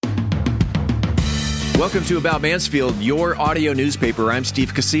Welcome to About Mansfield, your audio newspaper. I'm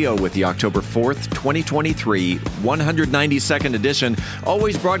Steve Casillo with the October 4th, 2023, 192nd edition,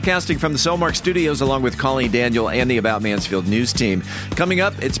 always broadcasting from the Cellmark Studios along with Colleen Daniel and the About Mansfield news team. Coming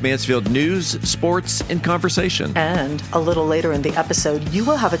up, it's Mansfield news, sports, and conversation. And a little later in the episode, you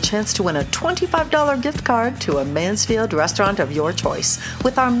will have a chance to win a $25 gift card to a Mansfield restaurant of your choice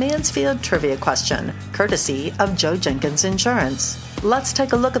with our Mansfield Trivia Question, courtesy of Joe Jenkins Insurance. Let's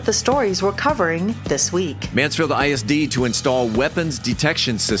take a look at the stories we're covering this week. Mansfield ISD to install weapons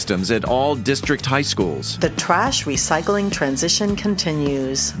detection systems at all district high schools. The trash recycling transition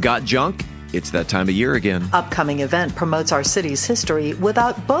continues. Got junk? It's that time of year again. Upcoming event promotes our city's history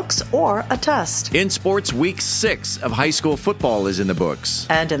without books or a test. In sports, week 6 of high school football is in the books.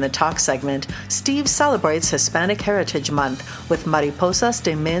 And in the talk segment, Steve celebrates Hispanic Heritage Month with Mariposas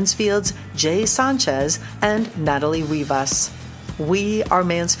de Mansfield's Jay Sanchez and Natalie Rivas. We are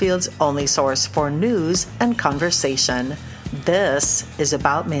Mansfield's only source for news and conversation. This is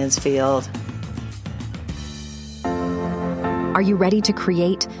About Mansfield. Are you ready to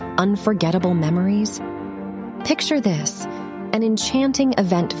create unforgettable memories? Picture this, an enchanting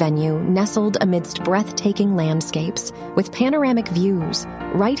event venue nestled amidst breathtaking landscapes with panoramic views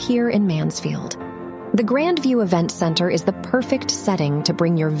right here in Mansfield. The Grandview Event Center is the perfect setting to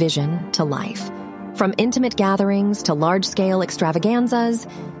bring your vision to life. From intimate gatherings to large-scale extravaganzas,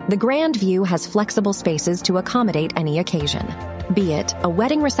 the Grandview has flexible spaces to accommodate any occasion, be it a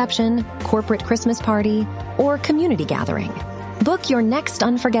wedding reception, corporate Christmas party, or community gathering. Book your next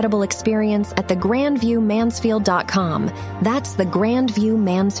unforgettable experience at thegrandviewmansfield.com. That's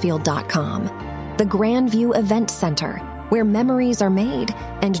thegrandviewmansfield.com. The Grandview Event Center, where memories are made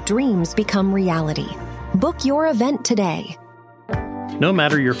and dreams become reality. Book your event today. No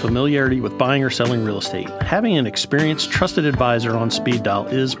matter your familiarity with buying or selling real estate, having an experienced, trusted advisor on speed dial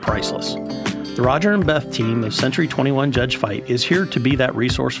is priceless. The Roger and Beth team of Century 21 Judge Fight is here to be that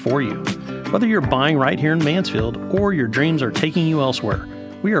resource for you. Whether you're buying right here in Mansfield or your dreams are taking you elsewhere,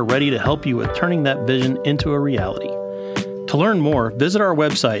 we are ready to help you with turning that vision into a reality. To learn more, visit our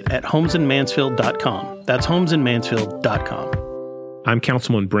website at homesinmansfield.com. That's homesinmansfield.com. I'm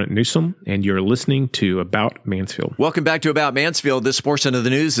Councilman Brent Newsom, and you're listening to About Mansfield. Welcome back to About Mansfield. This portion of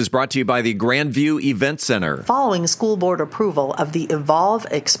the news is brought to you by the Grandview Event Center. Following school board approval of the Evolve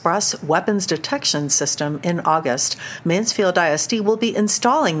Express Weapons Detection System in August, Mansfield ISD will be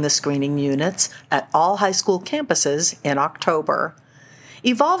installing the screening units at all high school campuses in October.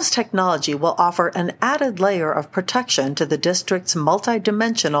 Evolve's technology will offer an added layer of protection to the district's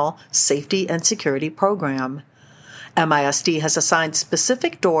multidimensional safety and security program. MISD has assigned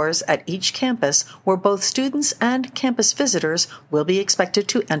specific doors at each campus where both students and campus visitors will be expected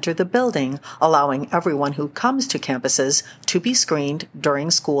to enter the building, allowing everyone who comes to campuses to be screened during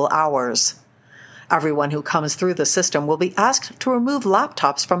school hours. Everyone who comes through the system will be asked to remove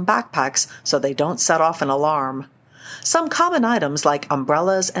laptops from backpacks so they don't set off an alarm. Some common items like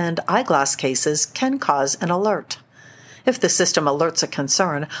umbrellas and eyeglass cases can cause an alert. If the system alerts a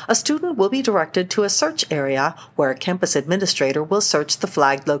concern, a student will be directed to a search area where a campus administrator will search the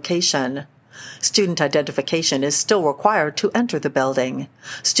flagged location. Student identification is still required to enter the building.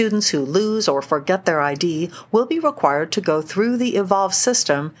 Students who lose or forget their ID will be required to go through the Evolve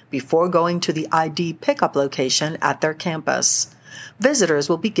system before going to the ID pickup location at their campus. Visitors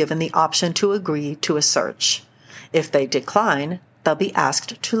will be given the option to agree to a search. If they decline, they'll be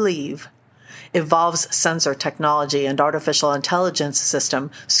asked to leave. Evolve's sensor technology and artificial intelligence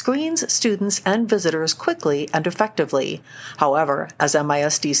system screens students and visitors quickly and effectively. However, as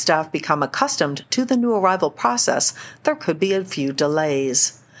MISD staff become accustomed to the new arrival process, there could be a few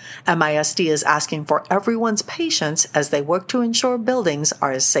delays. MISD is asking for everyone's patience as they work to ensure buildings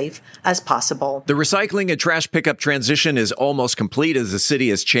are as safe as possible. The recycling and trash pickup transition is almost complete as the city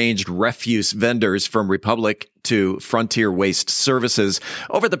has changed refuse vendors from Republic to Frontier Waste Services.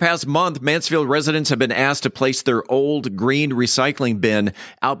 Over the past month, Mansfield residents have been asked to place their old green recycling bin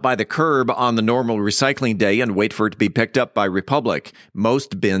out by the curb on the normal recycling day and wait for it to be picked up by Republic.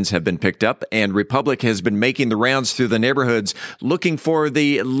 Most bins have been picked up, and Republic has been making the rounds through the neighborhoods looking for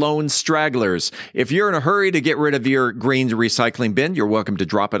the lone stragglers. If you're in a hurry to get rid of your green recycling bin, you're welcome to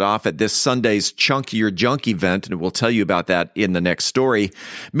drop it off at this Sunday's Chunk Your Junk event, and we'll tell you about that in the next story.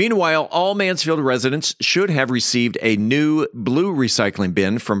 Meanwhile, all Mansfield residents should have received a new blue recycling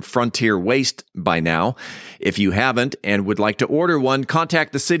bin from Frontier Waste by now. If you haven't and would like to order one,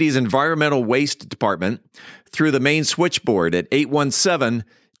 contact the city's Environmental Waste Department through the main switchboard at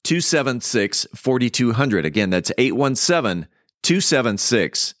 817-276-4200. Again, that's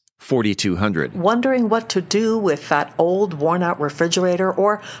 817-276-4200. $4,200. Wondering what to do with that old worn-out refrigerator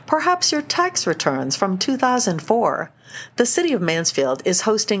or perhaps your tax returns from 2004? The City of Mansfield is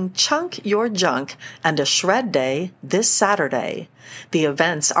hosting Chunk Your Junk and a Shred Day this Saturday. The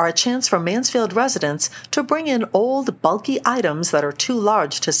events are a chance for Mansfield residents to bring in old, bulky items that are too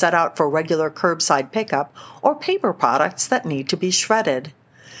large to set out for regular curbside pickup or paper products that need to be shredded.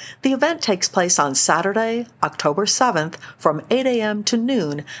 The event takes place on Saturday, October 7th from 8 a.m. to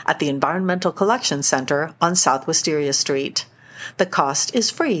noon at the Environmental Collection Center on South Wisteria Street. The cost is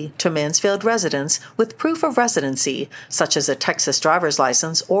free to Mansfield residents with proof of residency, such as a Texas driver's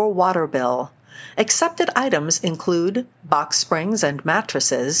license or water bill. Accepted items include box springs and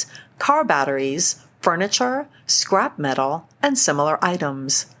mattresses, car batteries, furniture, scrap metal, and similar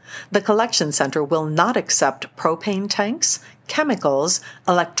items. The collection center will not accept propane tanks, chemicals,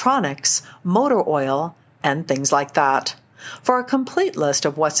 electronics, motor oil, and things like that. For a complete list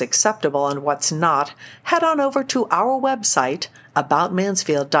of what's acceptable and what's not, head on over to our website,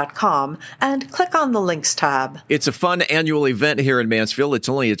 aboutmansfield.com, and click on the Links tab. It's a fun annual event here in Mansfield. It's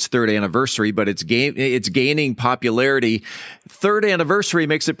only its third anniversary, but it's gaining popularity. Third anniversary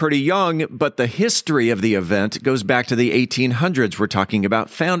makes it pretty young, but the history of the event goes back to the 1800s. We're talking about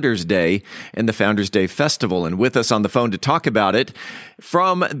Founders Day and the Founders Day Festival. And with us on the phone to talk about it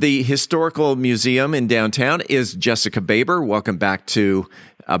from the Historical Museum in downtown is Jessica Baber. Welcome back to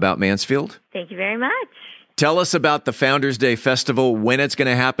About Mansfield. Thank you very much. Tell us about the Founders Day Festival, when it's going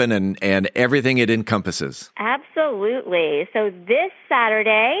to happen, and everything it encompasses. Absolutely. So this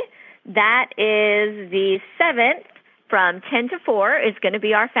Saturday, that is the 7th, from 10 to 4, is going to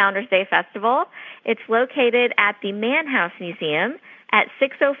be our Founders Day Festival. It's located at the Mann House Museum at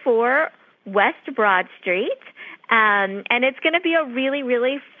 604 West Broad Street, and it's going to be a really,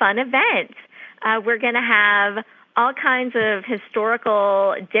 really fun event. We're going to have all kinds of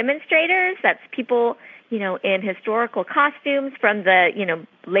historical demonstrators. That's people in historical costumes from the,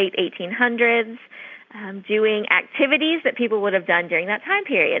 late 1800s, doing activities that people would have done during that time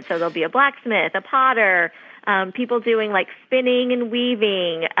period. So there'll be a blacksmith, a potter, people doing like spinning and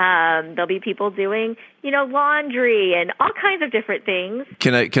weaving. There'll be people doing, laundry and all kinds of different things.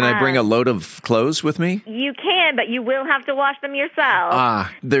 Can I bring a load of clothes with me? You can, but you will have to wash them yourself.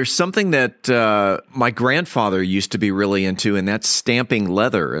 There's something that my grandfather used to be really into, and that's stamping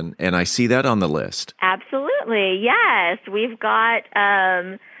leather, and I see that on the list. Absolutely, yes. We've got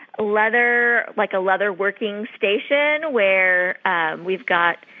leather, like a leather working station where we've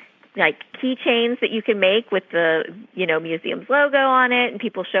got like keychains that you can make with the, museum's logo on it, and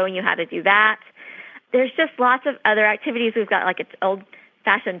people showing you how to do that. There's just lots of other activities. We've got like an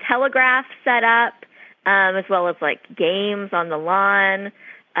old-fashioned telegraph set up, as well as like games on the lawn.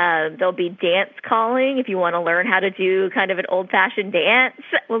 There'll be dance calling if you want to learn how to do kind of an old-fashioned dance.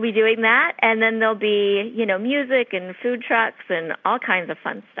 We'll be doing that. And then there'll be, music and food trucks and all kinds of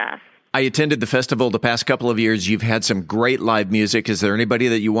fun stuff. I attended the festival the past couple of years. You've had some great live music. Is there anybody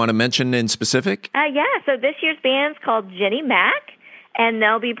that you want to mention in specific? Yeah, so this year's band's called Jenny Mac, and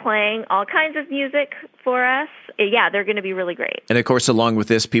they'll be playing all kinds of music for us. Yeah, they're going to be really great. And of course, along with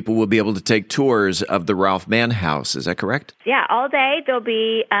this, people will be able to take tours of the Ralph Mann House. Is that correct? Yeah, all day. There'll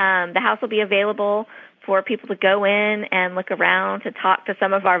be the house will be available for people to go in and look around, to talk to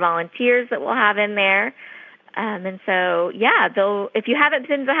some of our volunteers that we'll have in there. And so, yeah, if you haven't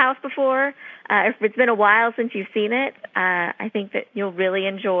been to the house before, if it's been a while since you've seen it, I think that you'll really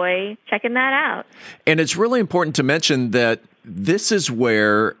enjoy checking that out. And it's really important to mention that this is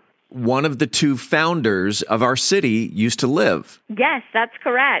where one of the two founders of our city used to live. Yes, that's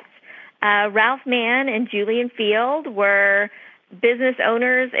correct. Ralph Mann and Julian Field were business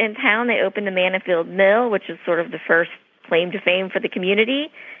owners in town. They opened the Mansfield Mill, which is sort of the first claim to fame for the community,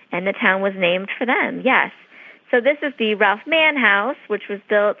 and the town was named for them, yes. So this is the Ralph Mann House, which was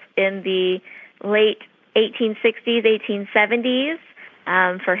built in the late 1860s, 1870s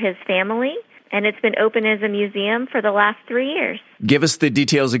for his family, and it's been open as a museum for the last 3 years. Give us the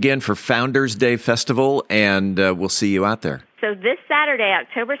details again for Founders Day Festival, and we'll see you out there. So this Saturday,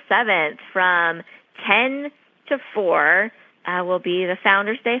 October 7th, from 10 to 4, will be the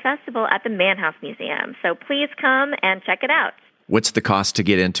Founders Day Festival at the Mann House Museum. So please come and check it out. What's the cost to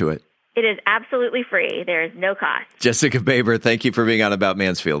get into it? It is absolutely free. There is no cost. Jessica Baber, thank you for being on About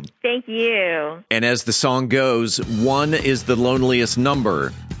Mansfield. Thank you. And as the song goes, 1 is the loneliest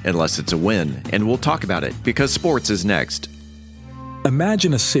number, unless it's a win. And we'll talk about it, because sports is next.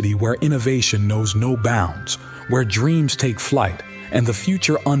 Imagine a city where innovation knows no bounds, where dreams take flight, and the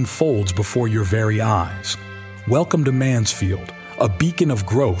future unfolds before your very eyes. Welcome to Mansfield, a beacon of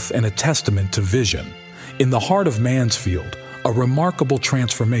growth and a testament to vision. In the heart of Mansfield, A remarkable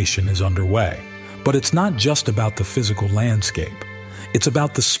transformation is underway, but it's not just about the physical landscape. It's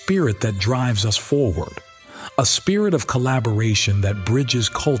about the spirit that drives us forward. A spirit of collaboration that bridges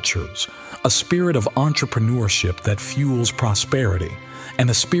cultures, a spirit of entrepreneurship that fuels prosperity, and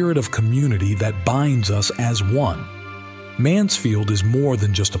a spirit of community that binds us as one. Mansfield is more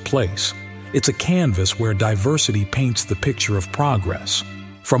than just a place. It's a canvas where diversity paints the picture of progress.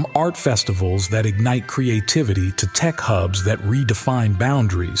 From art festivals that ignite creativity to tech hubs that redefine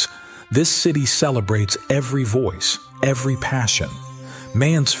boundaries, this city celebrates every voice, every passion.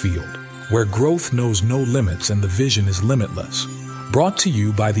 Mansfield, where growth knows no limits and the vision is limitless. Brought to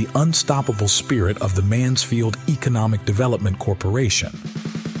you by the unstoppable spirit of the Mansfield Economic Development Corporation.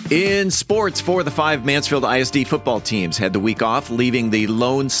 In sports, 4 of the 5 Mansfield ISD football teams had the week off, leaving the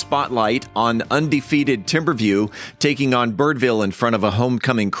lone spotlight on undefeated Timberview, taking on Birdville in front of a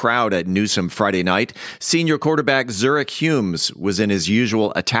homecoming crowd at Newsom Friday night. Senior quarterback Zurich Humes was in his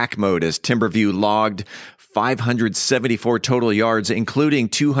usual attack mode as Timberview logged 574 total yards, including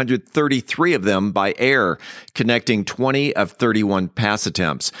 233 of them by air, connecting 20 of 31 pass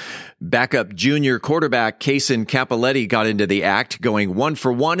attempts. Backup junior quarterback Kaysen Capoletti got into the act, going 1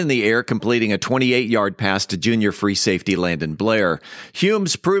 for 1 in the air, completing a 28-yard pass to junior free safety Landon Blair.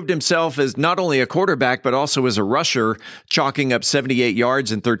 Humes proved himself as not only a quarterback, but also as a rusher, chalking up 78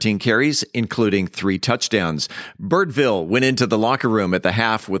 yards and 13 carries, including 3 touchdowns. Birdville went into the locker room at the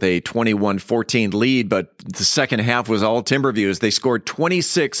half with a 21-14 lead, but the second half was all Timberview as they scored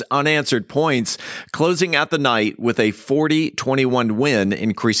 26 unanswered points, closing out the night with a 40-21 win,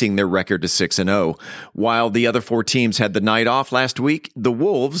 increasing their record to 6-0. While the other 4 teams had the night off last week, the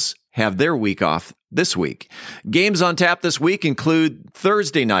Wolves have their week off this week. Games on tap this week include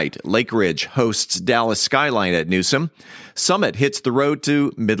Thursday night, Lake Ridge hosts Dallas Skyline at Newsom. Summit hits the road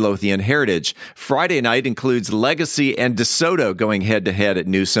to Midlothian Heritage. Friday night includes Legacy and DeSoto going head-to-head at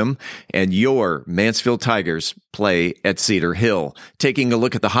Newsom, and your Mansfield Tigers play at Cedar Hill. Taking a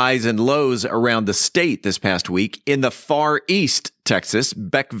look at the highs and lows around the state this past week, in the far east, Texas,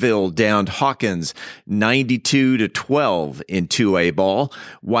 Beckville downed Hawkins 92-12 in 2A ball,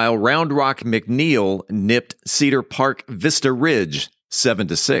 while Round Rock McNeil nipped Cedar Park Vista Ridge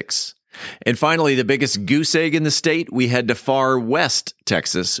 7-6. And finally, the biggest goose egg in the state, we head to far west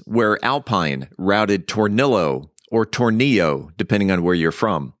Texas, where Alpine routed Tornillo, or Tornillo, depending on where you're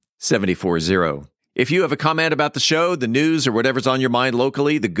from, 74-0. If you have a comment about the show, the news, or whatever's on your mind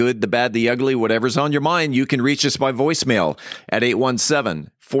locally, the good, the bad, the ugly, whatever's on your mind, you can reach us by voicemail at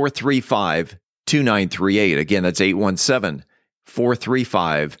 817-435-2938. Again, that's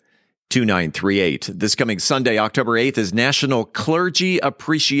 817-435-2938. This coming Sunday, October 8th, is National Clergy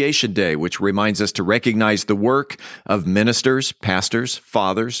Appreciation Day, which reminds us to recognize the work of ministers, pastors,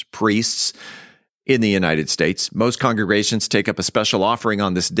 fathers, priests in the United States. Most congregations take up a special offering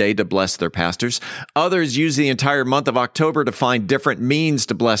on this day to bless their pastors. Others use the entire month of October to find different means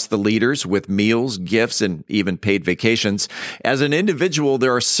to bless the leaders with meals, gifts, and even paid vacations. As an individual,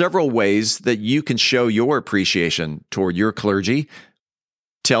 there are several ways that you can show your appreciation toward your clergy.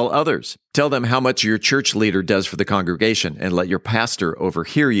 Tell others. Tell them how much your church leader does for the congregation and let your pastor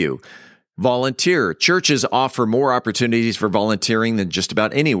overhear you. Volunteer. Churches offer more opportunities for volunteering than just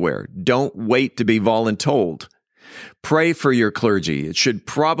about anywhere. Don't wait to be voluntold. Pray for your clergy. It should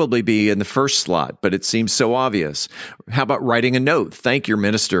probably be in the first slot, but it seems so obvious. How about writing a note? Thank your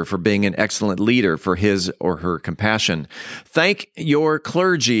minister for being an excellent leader, for his or her compassion. Thank your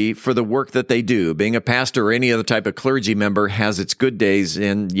clergy for the work that they do. Being a pastor or any other type of clergy member has its good days,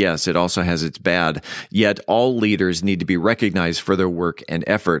 and yes, it also has its bad. Yet all leaders need to be recognized for their work and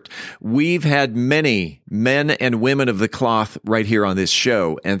effort. We've had many men and women of the cloth right here on this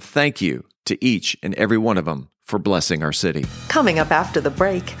show, and thank you to each and every one of them for blessing our city. Coming up after the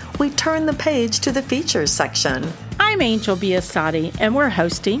break, we turn the page to the features section. I'm Angel Biasatti, and we're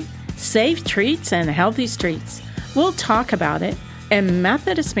hosting Safe Treats and Healthy Streets. We'll talk about it and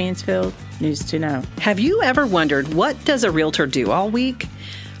Methodist Mansfield News to Know. Have you ever wondered, what does a realtor do all week?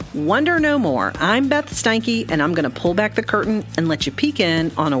 Wonder no more. I'm Beth Steinke, and I'm going to pull back the curtain and let you peek in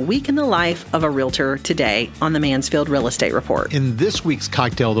on a week in the life of a realtor today on the Mansfield Real Estate Report. In this week's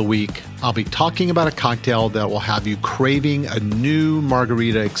Cocktail of the Week, I'll be talking about a cocktail that will have you craving a new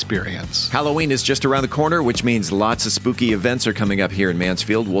margarita experience. Halloween is just around the corner, which means lots of spooky events are coming up here in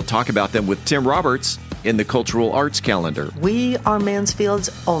Mansfield. We'll talk about them with Tim Roberts in the Cultural Arts Calendar. We are Mansfield's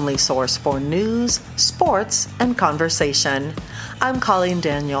only source for news, sports, and conversation. I'm Colleen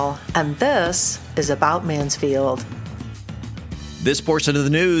Daniel, and this is About Mansfield. This portion of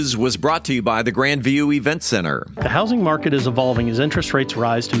the news was brought to you by the Grandview Event Center. The housing market is evolving as interest rates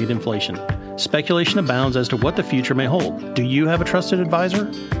rise to meet inflation. Speculation abounds as to what the future may hold. Do you have a trusted advisor?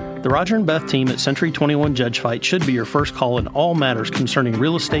 The Roger and Beth team at Century 21 Judge Fight should be your first call in all matters concerning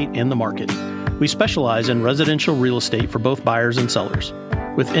real estate and the market. We specialize in residential real estate for both buyers and sellers.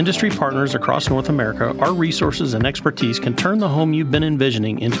 With industry partners across North America, our resources and expertise can turn the home you've been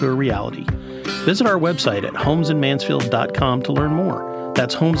envisioning into a reality. Visit our website at homesinmansfield.com to learn more.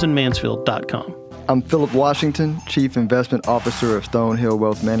 That's homesinmansfield.com. I'm Philip Washington, Chief Investment Officer of Stonehill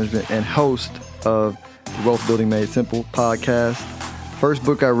Wealth Management and host of the Wealth Building Made Simple podcast. First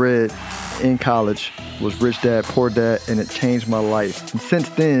book I read in college was Rich Dad, Poor Dad, and it changed my life. And since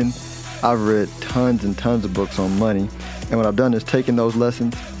then, I've read tons and tons of books on money. And what I've done is taken those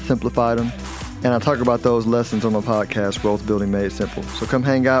lessons, simplified them, and I talk about those lessons on my podcast, Wealth Building Made Simple. So come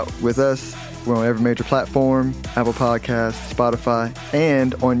hang out with us. We're on every major platform, Apple Podcasts, Spotify,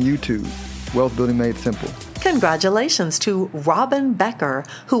 and on YouTube, Wealth Building Made Simple. Congratulations to Robin Becker,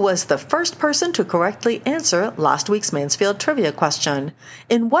 who was the first person to correctly answer last week's Mansfield Trivia Question.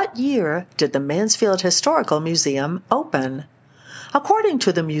 In what year did the Mansfield Historical Museum open? According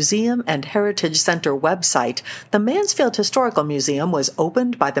to the Museum and Heritage Center website, the Mansfield Historical Museum was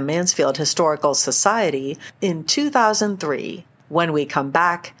opened by the Mansfield Historical Society in 2003. When we come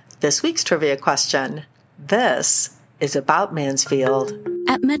back, this week's trivia question. This is About Mansfield.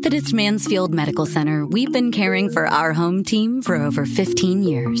 At Methodist Mansfield Medical Center, we've been caring for our home team for over 15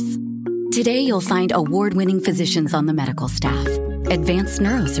 years. Today, you'll find award-winning physicians on the medical staff, advanced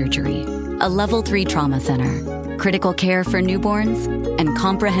neurosurgery, a Level 3 trauma center, critical care for newborns, and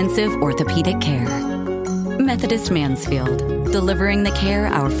comprehensive orthopedic care. Methodist Mansfield, delivering the care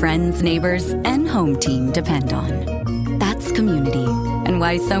our friends, neighbors, and home team depend on. That's community, and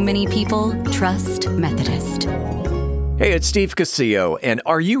why so many people trust Methodist. Hey, it's Steve Casillo, and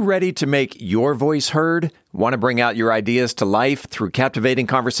are you ready to make your voice heard? Want to bring out your ideas to life through captivating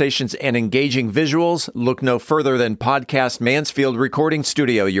conversations and engaging visuals? Look no further than Podcast Mansfield Recording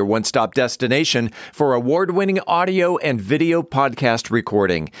Studio, your one-stop destination for award-winning audio and video podcast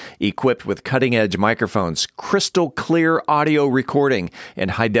recording. Equipped with cutting-edge microphones, crystal clear audio recording,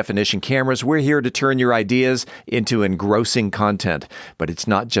 and high-definition cameras, we're here to turn your ideas into engrossing content. But it's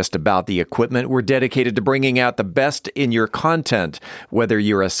not just about the equipment. We're dedicated to bringing out the best in your content. Whether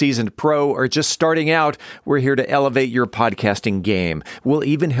you're a seasoned pro or just starting out, we're here to elevate your podcasting game. We'll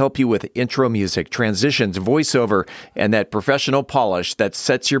even help you with intro music, transitions, voiceover, and that professional polish that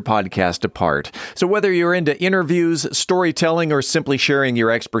sets your podcast apart. So whether you're into interviews, storytelling, or simply sharing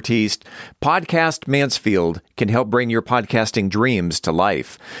your expertise, Podcast Mansfield can help bring your podcasting dreams to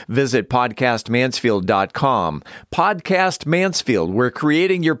life. Visit podcastmansfield.com. Podcast Mansfield, where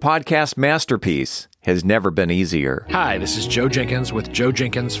creating your podcast masterpiece has never been easier. Hi, this is Joe Jenkins with Joe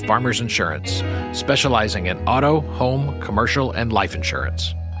Jenkins Farmers Insurance, specializing in auto, home, commercial, and life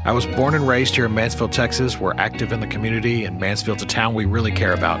insurance. I was born and raised here in Mansfield, Texas. We're active in the community, and Mansfield's a town we really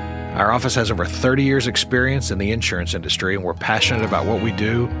care about. Our office has over 30 years' experience in the insurance industry, and we're passionate about what we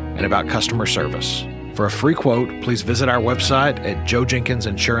do and about customer service. For a free quote, please visit our website at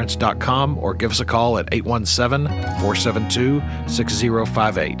joejenkinsinsurance.com or give us a call at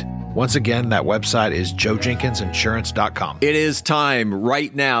 817-472-6058. Once again, that website is joejenkinsinsurance.com. It is time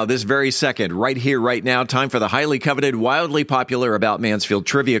right now, this very second, right here, right now, time for the highly coveted, wildly popular About Mansfield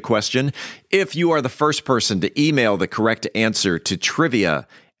Trivia Question. If you are the first person to email the correct answer to trivia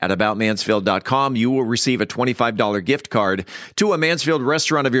at aboutmansfield.com, you will receive a $25 gift card to a Mansfield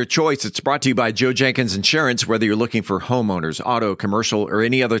restaurant of your choice. It's brought to you by Joe Jenkins Insurance. Whether you're looking for homeowners, auto, commercial, or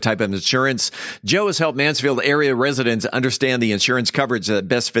any other type of insurance, Joe has helped Mansfield area residents understand the insurance coverage that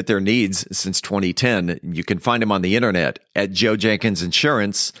best fit their needs since 2010. You can find him on the internet at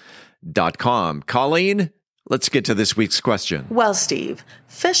joejenkinsinsurance.com. Colleen, let's get to this week's question. Well, Steve,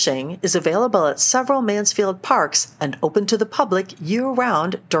 fishing is available at several Mansfield parks and open to the public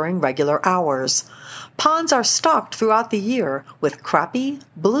year-round during regular hours. Ponds are stocked throughout the year with crappie,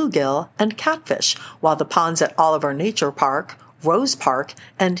 bluegill, and catfish, while the ponds at Oliver Nature Park, Rose Park,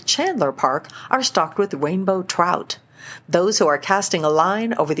 and Chandler Park are stocked with rainbow trout. Those who are casting a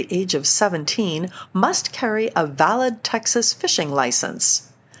line over the age of 17 must carry a valid Texas fishing license.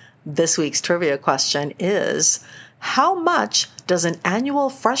 This week's trivia question is, how much does an annual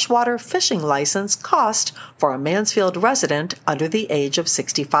freshwater fishing license cost for a Mansfield resident under the age of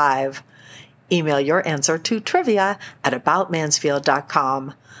 65? Email your answer to trivia at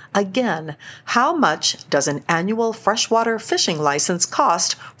aboutmansfield.com. Again, how much does an annual freshwater fishing license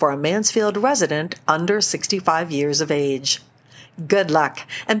cost for a Mansfield resident under 65 years of age? Good luck,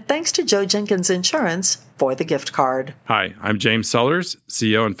 and thanks to Joe Jenkins Insurance for the gift card. Hi, I'm James Sellers,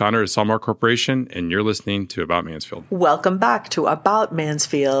 CEO and founder of Solmar Corporation, and you're listening to About Mansfield. Welcome back to About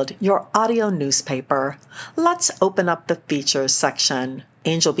Mansfield, your audio newspaper. Let's open up the features section.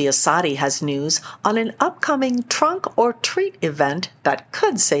 Angel Biasatti has news on an upcoming trunk or treat event that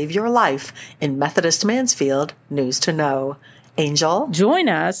could save your life in Methodist Mansfield News to Know. Angel? Join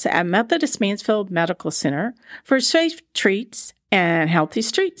us at Methodist Mansfield Medical Center for Safe Treats and Healthy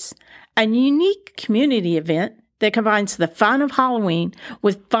Streets, a unique community event that combines the fun of Halloween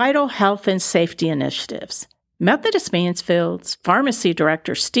with vital health and safety initiatives. Methodist Mansfield's Pharmacy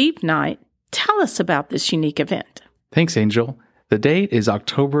Director Steve Knight, tell us about this unique event. Thanks, Angel. The date is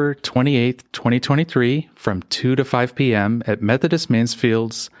October 28th, 2023 from 2 to 5 p.m. at Methodist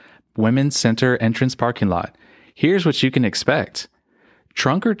Mansfield's Women's Center entrance parking lot. Here's what you can expect.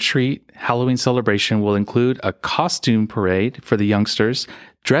 Trunk or Treat Halloween celebration will include a costume parade for the youngsters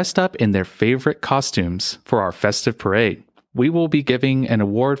dressed up in their favorite costumes for our festive parade. We will be giving an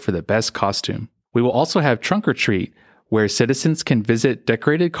award for the best costume. We will also have Trunk or Treat, where citizens can visit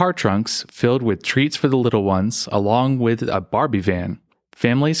decorated car trunks filled with treats for the little ones, along with a Barbie van.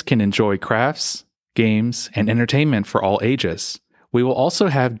 Families can enjoy crafts, games, and entertainment for all ages. We will also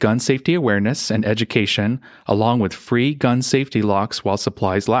have gun safety awareness and education, along with free gun safety locks while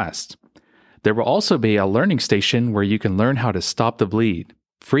supplies last. There will also be a learning station where you can learn how to stop the bleed.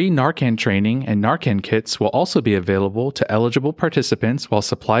 Free Narcan training and Narcan kits will also be available to eligible participants while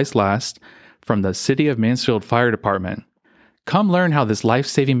supplies last from the City of Mansfield Fire Department. Come learn how this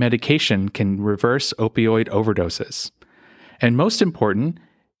life-saving medication can reverse opioid overdoses. And most important,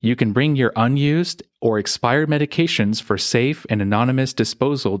 you can bring your unused or expired medications for safe and anonymous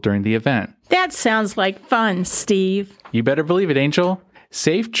disposal during the event. That sounds like fun, Steve. You better believe it, Angel.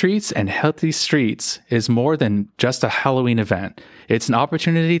 Safe Treats and Healthy Streets is more than just a Halloween event. It's an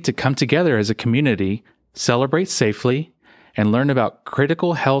opportunity to come together as a community, celebrate safely, and learn about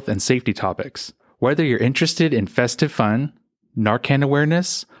critical health and safety topics. Whether you're interested in festive fun, Narcan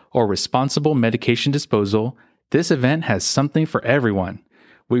awareness, or responsible medication disposal, this event has something for everyone.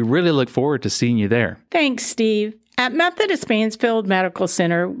 We really look forward to seeing you there. Thanks, Steve. At Methodist Mansfield Medical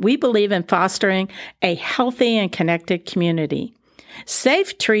Center, we believe in fostering a healthy and connected community.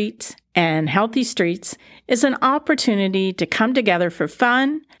 Safe Treats and Healthy Streets is an opportunity to come together for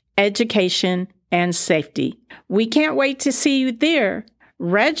fun, education, and safety. We can't wait to see you there.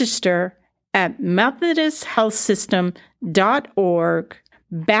 Register at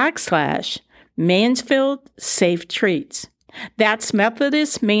methodisthealthsystem.org/Mansfield Safe Treats. That's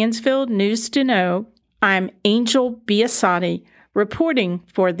Methodist Mansfield News to Know. I'm Angel Biasatti, reporting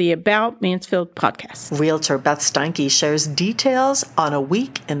for the About Mansfield podcast. Realtor Beth Steinke shares details on a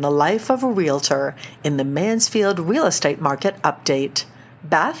week in the life of a realtor in the Mansfield Real Estate Market update.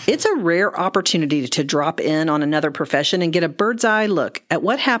 Beth? It's a rare opportunity to drop in on another profession and get a bird's eye look at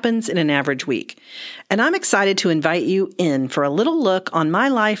what happens in an average week. And I'm excited to invite you in for a little look on my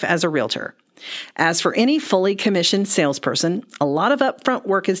life as a realtor. As for any fully commissioned salesperson, a lot of upfront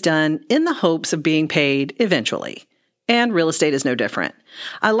work is done in the hopes of being paid eventually. And real estate is no different.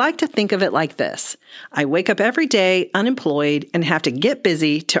 I like to think of it like this. I wake up every day unemployed and have to get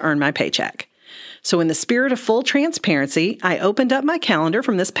busy to earn my paycheck. So in the spirit of full transparency, I opened up my calendar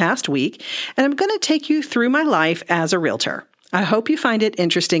from this past week, and I'm going to take you through my life as a realtor. I hope you find it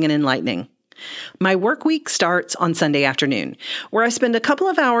interesting and enlightening. My work week starts on Sunday afternoon, where I spend a couple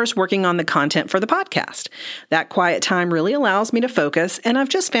of hours working on the content for the podcast. That quiet time really allows me to focus, and I've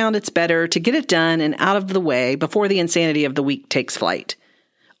just found it's better to get it done and out of the way before the insanity of the week takes flight.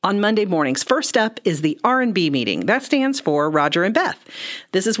 On Monday mornings, first up is the R&B meeting. That stands for Roger and Beth.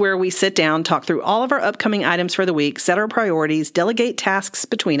 This is where we sit down, talk through all of our upcoming items for the week, set our priorities, delegate tasks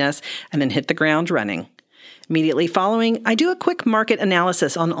between us, and then hit the ground running. Immediately following, I do a quick market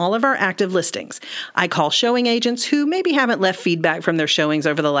analysis on all of our active listings. I call showing agents who maybe haven't left feedback from their showings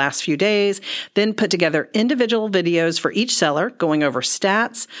over the last few days, then put together individual videos for each seller, going over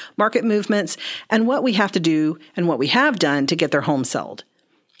stats, market movements, and what we have to do and what we have done to get their home sold.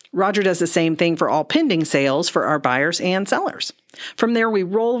 Roger does the same thing for all pending sales for our buyers and sellers. From there, we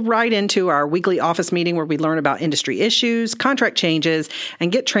roll right into our weekly office meeting where we learn about industry issues, contract changes,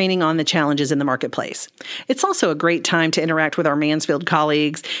 and get training on the challenges in the marketplace. It's also a great time to interact with our Mansfield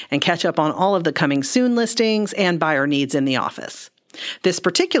colleagues and catch up on all of the coming soon listings and buyer needs in the office. This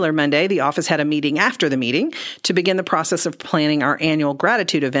particular Monday, the office had a meeting after the meeting to begin the process of planning our annual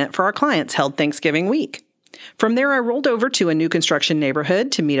gratitude event for our clients held Thanksgiving week. From there, I rolled over to a new construction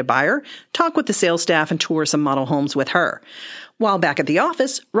neighborhood to meet a buyer, talk with the sales staff, and tour some model homes with her. While back at the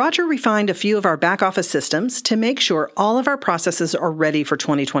office, Roger refined a few of our back office systems to make sure all of our processes are ready for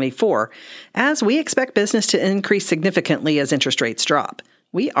 2024, as we expect business to increase significantly as interest rates drop.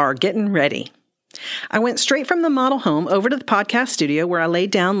 We are getting ready. I went straight from the model home over to the podcast studio where I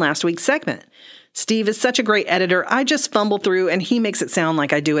laid down last week's segment. Steve is such a great editor, I just fumble through and he makes it sound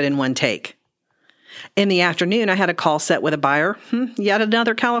like I do it in one take. In the afternoon, I had a call set with a buyer, yet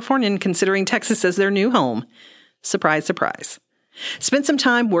another Californian considering Texas as their new home. Surprise, surprise. Spent some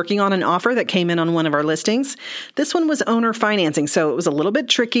time working on an offer that came in on one of our listings. This one was owner financing, so it was a little bit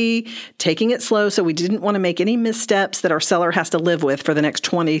tricky, taking it slow, so we didn't want to make any missteps that our seller has to live with for the next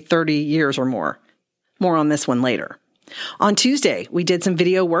 20, 30 years or more. More on this one later. On Tuesday, we did some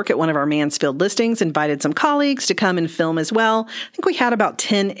video work at one of our Mansfield listings, invited some colleagues to come and film as well. I think we had about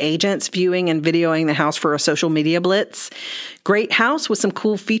 10 agents viewing and videoing the house for a social media blitz. Great house with some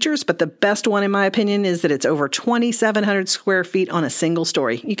cool features, but the best one, in my opinion, is that it's over 2,700 square feet on a single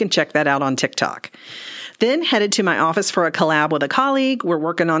story. You can check that out on TikTok. Then headed to my office for a collab with a colleague. We're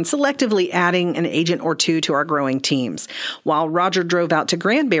working on selectively adding an agent or two to our growing teams. While Roger drove out to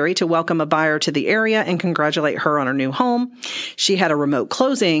Granbury to welcome a buyer to the area and congratulate her on her new home. She had a remote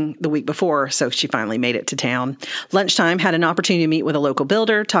closing the week before, so she finally made it to town. Lunchtime, had an opportunity to meet with a local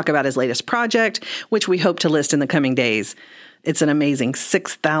builder, talk about his latest project, which we hope to list in the coming days. It's an amazing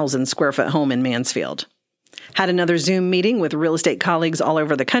 6,000 square foot home in Mansfield. Had another Zoom meeting with real estate colleagues all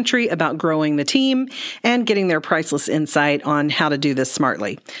over the country about growing the team and getting their priceless insight on how to do this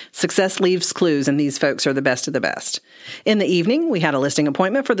smartly. Success leaves clues, and these folks are the best of the best. In the evening, we had a listing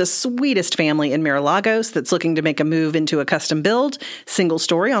appointment for the sweetest family in Mariposas that's looking to make a move into a custom build, single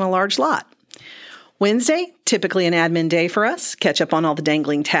story on a large lot. Wednesday, typically an admin day for us, catch up on all the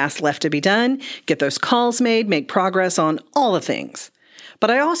dangling tasks left to be done, get those calls made, make progress on all the things. But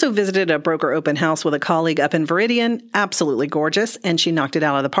I also visited a broker open house with a colleague up in Viridian, absolutely gorgeous, and she knocked it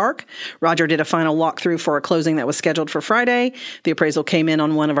out of the park. Roger did a final walkthrough for a closing that was scheduled for Friday. The appraisal came in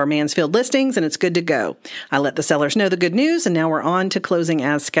on one of our Mansfield listings, and it's good to go. I let the sellers know the good news, and now we're on to closing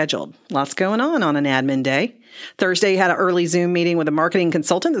as scheduled. Lots going on an admin day. Thursday, had an early Zoom meeting with a marketing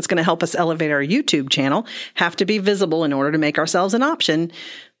consultant that's going to help us elevate our YouTube channel. Have to be visible in order to make ourselves an option.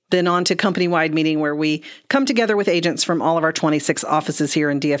 Then on to company-wide meeting where we come together with agents from all of our 26 offices here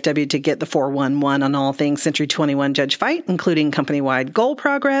in DFW to get the 411 on all things Century 21 Judge Fight, including company-wide goal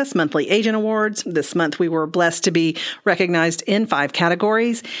progress, monthly agent awards. This month we were blessed to be recognized in 5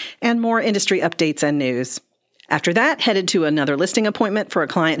 categories, and more industry updates and news. After that, headed to another listing appointment for a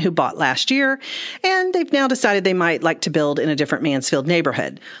client who bought last year, and they've now decided they might like to build in a different Mansfield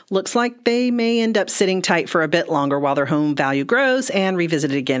neighborhood. Looks like they may end up sitting tight for a bit longer while their home value grows and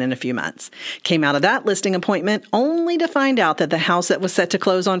revisit it again in a few months. Came out of that listing appointment only to find out that the house that was set to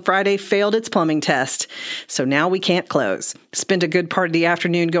close on Friday failed its plumbing test, so now we can't close. Spent a good part of the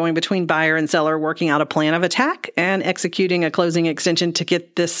afternoon going between buyer and seller working out a plan of attack and executing a closing extension to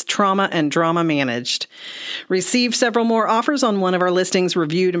get this trauma and drama managed. Received several more offers on one of our listings,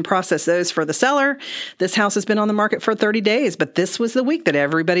 reviewed and processed those for the seller. This house has been on the market for 30 days, but this was the week that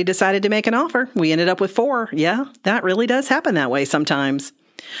everybody decided to make an offer. We ended up with 4. Yeah, that really does happen that way sometimes.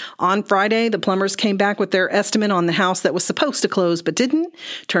 On Friday, the plumbers came back with their estimate on the house that was supposed to close but didn't.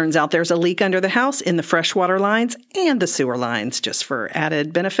 Turns out there's a leak under the house in the freshwater lines and the sewer lines, just for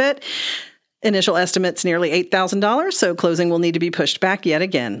added benefit. Initial estimate's nearly $8,000, so closing will need to be pushed back yet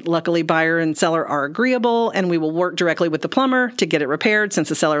again. Luckily, buyer and seller are agreeable, and we will work directly with the plumber to get it repaired since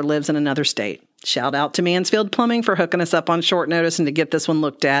the seller lives in another state. Shout out to Mansfield Plumbing for hooking us up on short notice and to get this one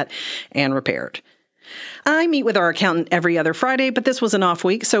looked at and repaired. I meet with our accountant every other Friday, but this was an off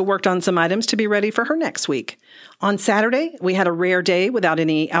week, so worked on some items to be ready for her next week. On Saturday, we had a rare day without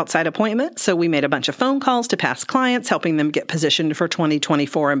any outside appointment, so we made a bunch of phone calls to past clients, helping them get positioned for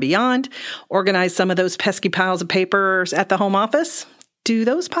 2024 and beyond, organized some of those pesky piles of papers at the home office. Do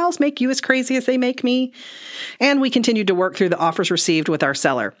those piles make you as crazy as they make me? And we continued to work through the offers received with our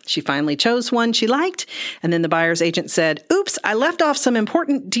seller. She finally chose one she liked, and then the buyer's agent said, "Oops, I left off some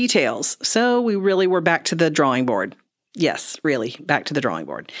important details." So we really were back to the drawing board. Yes, really, back to the drawing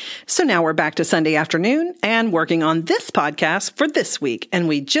board. So now we're back to Sunday afternoon and working on this podcast for this week. And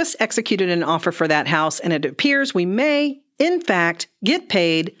we just executed an offer for that house, and it appears we may, in fact, get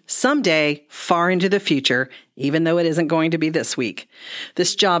paid someday far into the future, even though it isn't going to be this week.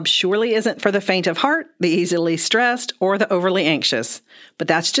 This job surely isn't for the faint of heart, the easily stressed, or the overly anxious. But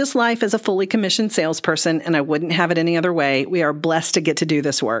that's just life as a fully commissioned salesperson, and I wouldn't have it any other way. We are blessed to get to do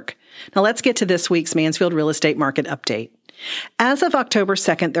this work. Now let's get to this week's Mansfield Real Estate Market update. As of October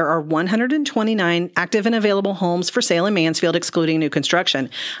 2nd, there are 129 active and available homes for sale in Mansfield, excluding new construction.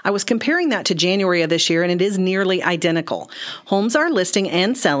 I was comparing that to January of this year, and it is nearly identical. Homes are listing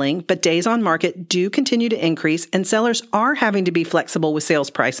and selling, but days on market do continue to increase, and sellers are having to be flexible with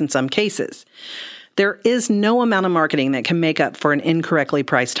sales price in some cases. There is no amount of marketing that can make up for an incorrectly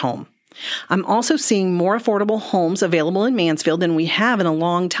priced home. I'm also seeing more affordable homes available in Mansfield than we have in a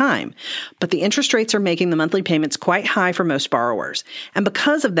long time, but the interest rates are making the monthly payments quite high for most borrowers. And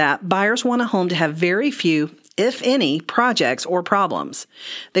because of that, buyers want a home to have very few, if any, projects or problems.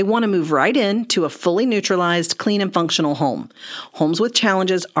 They want to move right in to a fully neutralized, clean and functional home. Homes with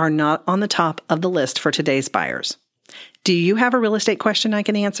challenges are not on the top of the list for today's buyers. Do you have a real estate question I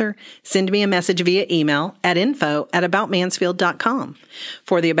can answer? Send me a message via email at info@aboutmansfield.com.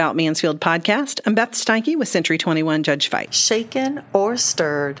 For the About Mansfield podcast, I'm Beth Steinke with Century 21 Judge Fight. Shaken or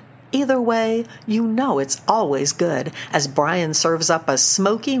stirred. Either way, you know it's always good as Brian serves up a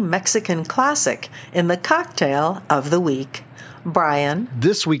smoky Mexican classic in the cocktail of the week. Brian.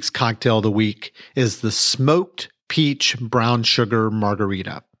 This week's cocktail of the week is the smoked peach brown sugar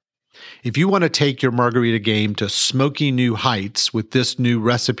margarita. If you want to take your margarita game to smoky new heights with this new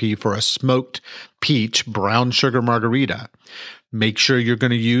recipe for a smoked peach brown sugar margarita, make sure you're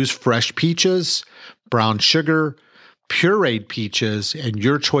going to use fresh peaches, brown sugar, pureed peaches, and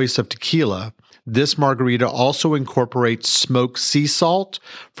your choice of tequila. This margarita also incorporates smoked sea salt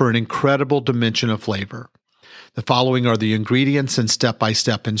for an incredible dimension of flavor. The following are the ingredients and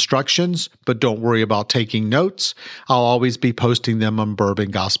step-by-step instructions, but don't worry about taking notes. I'll always be posting them on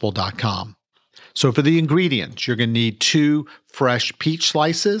bourbongospel.com. So for the ingredients, you're going to need 2 fresh peach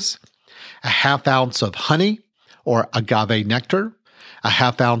slices, a half ounce of honey or agave nectar, a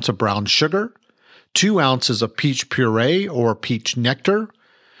half ounce of brown sugar, 2 ounces of peach puree or peach nectar,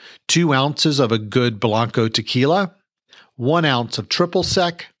 2 ounces of a good Blanco tequila, 1 ounce of triple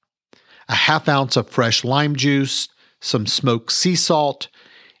sec, a half ounce of fresh lime juice, some smoked sea salt,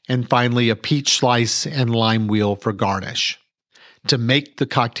 and finally a peach slice and lime wheel for garnish. To make the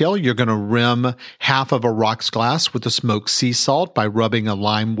cocktail, you're going to rim half of a rocks glass with the smoked sea salt by rubbing a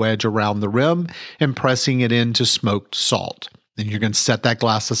lime wedge around the rim and pressing it into smoked salt. Then you're going to set that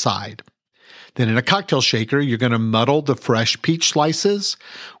glass aside. Then in a cocktail shaker, you're going to muddle the fresh peach slices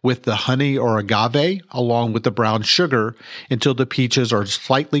with the honey or agave along with the brown sugar until the peaches are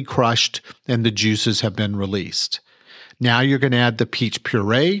slightly crushed and the juices have been released. Now you're going to add the peach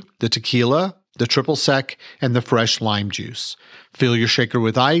puree, the tequila, the triple sec, and the fresh lime juice. Fill your shaker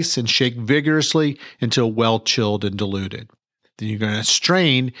with ice and shake vigorously until well chilled and diluted. Then you're going to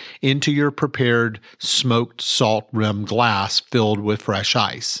strain into your prepared smoked salt rim glass filled with fresh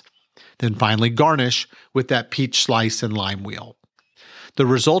ice. Then finally garnish with that peach slice and lime wheel. The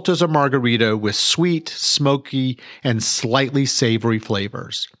result is a margarita with sweet, smoky, and slightly savory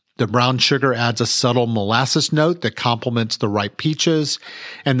flavors. The brown sugar adds a subtle molasses note that complements the ripe peaches,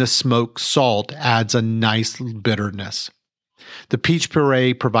 and the smoked salt adds a nice bitterness. The peach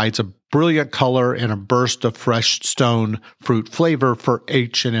puree provides a brilliant color and a burst of fresh stone fruit flavor for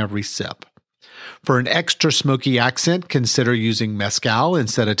each and every sip. For an extra smoky accent, consider using mezcal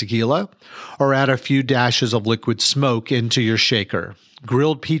instead of tequila, or add a few dashes of liquid smoke into your shaker.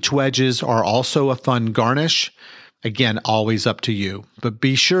 Grilled peach wedges are also a fun garnish. Again, always up to you, but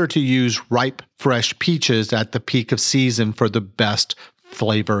be sure to use ripe, fresh peaches at the peak of season for the best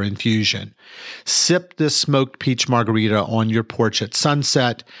flavor infusion. Sip this smoked peach margarita on your porch at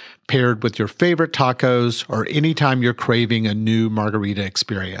sunset, paired with your favorite tacos or anytime you're craving a new margarita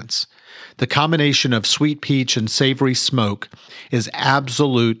experience. The combination of sweet peach and savory smoke is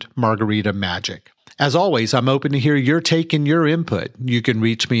absolute margarita magic. As always, I'm open to hear your take and your input. You can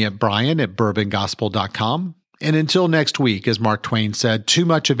reach me at brian@bourbongospel.com. And until next week, as Mark Twain said, too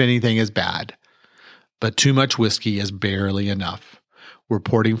much of anything is bad, but too much whiskey is barely enough.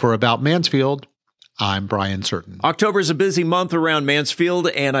 Reporting for About Mansfield, I'm Brian Certain. October is a busy month around Mansfield,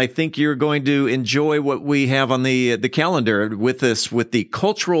 and I think you're going to enjoy what we have on the calendar with us. With the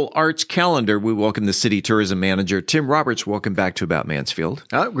Cultural Arts Calendar, we welcome the City Tourism Manager, Tim Roberts. Welcome back to About Mansfield.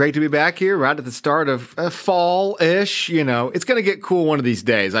 Oh, great to be back here right at the start of fall-ish. You know, it's going to get cool one of these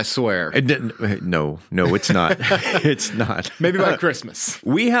days, I swear. No, it's not. It's not. Maybe by Christmas.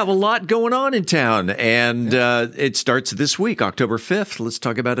 We have a lot going on in town, and it starts this week, October 5th. Let's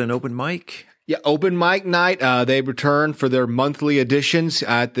talk about an open mic. Yeah, open mic night. They return for their monthly editions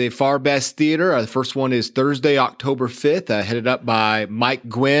at the Far Best Theater. The first one is Thursday, October 5th, headed up by Mike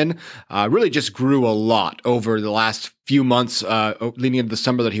Gwynn. Really just grew a lot over the last few months leading into the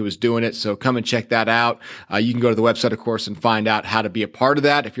summer that he was doing it. So come and check that out. You can go to the website, of course, and find out how to be a part of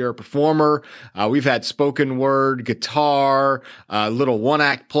that. If you're a performer, we've had spoken word, guitar, little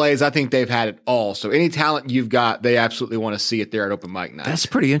one-act plays. I think they've had it all. So any talent you've got, they absolutely want to see it there at Open Mic Night. That's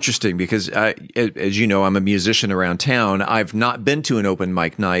pretty interesting because, as you know, I'm a musician around town. I've not been to an Open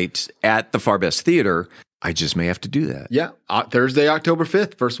Mic Night at the Far Best Theater. I just may have to do that. Yeah. Thursday, October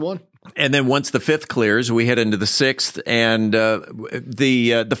 5th, first one. And then once the 5th clears, we head into the 6th, and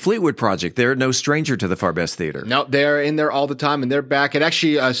the Fleetwood Project. They're no stranger to the Far Best Theater. No, they're in there all the time, and they're back. It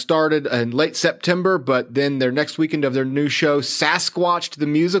actually started in late September, but then their next weekend of their new show, Sasquatch the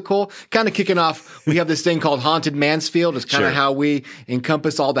Musical, kind of kicking off. We have this thing called Haunted Mansfield. It's kind of how we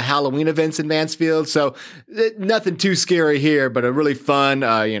encompass all the Halloween events in Mansfield. So nothing too scary here, but a really fun,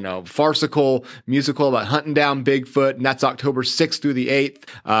 farcical musical about hunting down Bigfoot, and that's October 6th through the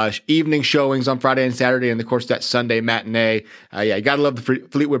 8th. Evening showings on Friday and Saturday, and of course that Sunday matinee. You gotta love the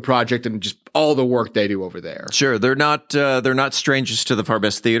Fleetwood Project and just all the work they do over there. Sure, they're not strangers to the Far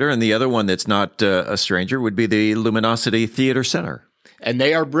Best Theater, and the other one that's not a stranger would be the Luminosity Theater Center. And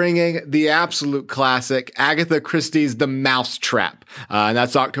they are bringing the absolute classic, Agatha Christie's The Mousetrap. And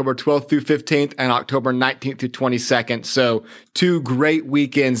that's October 12th through 15th and October 19th through 22nd. So 2 great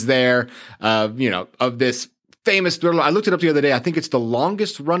weekends there, of this famous thriller. I looked it up the other day. I think it's the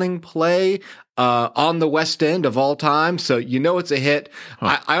longest running play on the West End of all time. So it's a hit.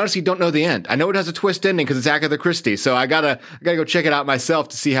 Huh. I honestly don't know the end. I know it has a twist ending because it's Agatha Christie. So I gotta go check it out myself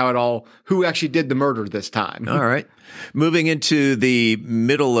to see who actually did the murder this time. All right. Moving into the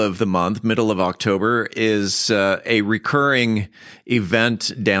middle of the month, middle of October, is a recurring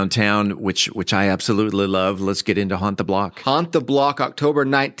event downtown, which I absolutely love. Let's get into Haunt the Block. Haunt the Block, October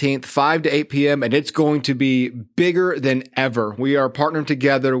 19th, 5 to 8 p.m., and it's going to be bigger than ever. We are partnering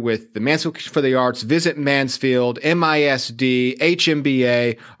together with the Mansfield Kitchen for the Arts, Visit Mansfield, MISD,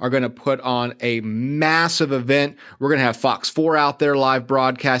 HMBA are going to put on a massive event. We're going to have Fox 4 out there live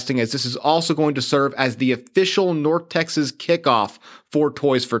broadcasting, as this is also going to serve as the official North Texas kickoff for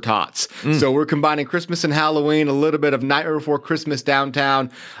Toys for Tots. So we're combining Christmas and Halloween, a little bit of Nightmare Before Christmas downtown.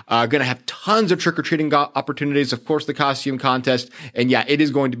 Going to have tons of trick-or-treating opportunities, of course, the costume contest. And yeah, it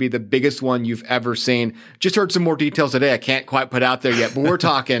is going to be the biggest one you've ever seen. Just heard some more details today. I can't quite put out there yet, but we're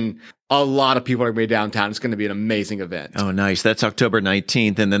talking a lot of people are going to be downtown. It's going to be an amazing event. Oh, nice. That's October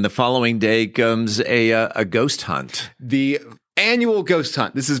 19th. And then the following day comes a ghost hunt. The annual ghost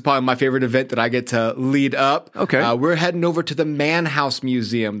hunt. This is probably my favorite event that I get to lead up. Okay. We're heading over to the Mann House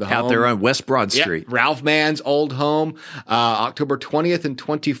Museum. Out there on West Broad Street. Ralph Mann's old home, October 20th and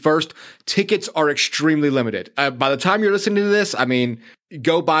 21st. Tickets are extremely limited. By the time you're listening to this,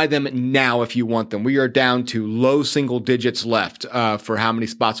 go buy them now if you want them. We are down to low single digits left for how many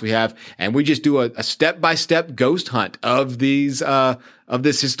spots we have. And we just do a step-by-step ghost hunt of this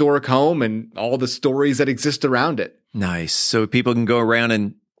historic home and all the stories that exist around it. Nice. So people can go around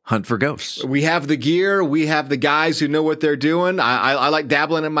and hunt for ghosts. We have the gear. We have the guys who know what they're doing. I like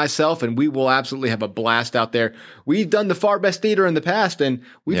dabbling in myself, and we will absolutely have a blast out there. We've done the Far Best Theater in the past, and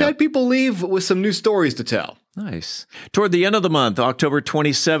we've had people leave with some new stories to tell. Nice. Toward the end of the month, October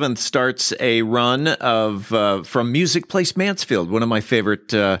 27th, starts a run of from Music Place Mansfield, one of my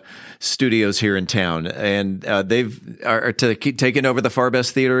favorite studios here in town. And are taking over the Far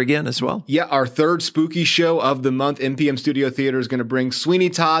Best Theater again as well? Yeah, our third spooky show of the month, MPM Studio Theater, is going to bring Sweeney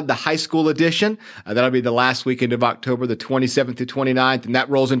Todd, the high school edition. That'll be the last weekend of October, the 27th through 29th, and that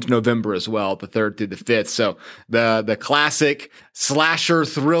rolls into November as well, the 3rd through the 5th. So the classic slasher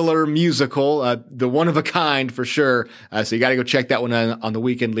thriller musical, the one of a kind for sure. So you got to go check that one on the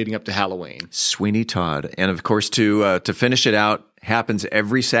weekend leading up to Halloween. Sweeney Todd. And of course, to finish it out, happens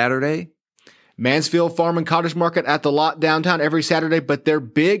every Saturday. Mansfield Farm and Cottage Market at the Lot downtown every Saturday, but their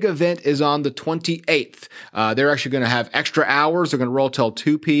big event is on the 28th. They're actually going to have extra hours. They're going to roll till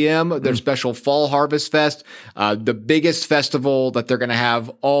 2 p.m. Their special Fall Harvest Fest, the biggest festival that they're going to have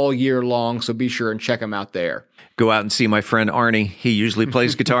all year long. So be sure and check them out there. Go out and see my friend Arnie. He usually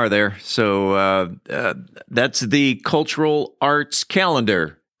plays guitar there. So that's the cultural arts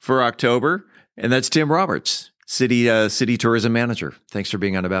calendar for October. And that's Tim Roberts, City Tourism Manager. Thanks for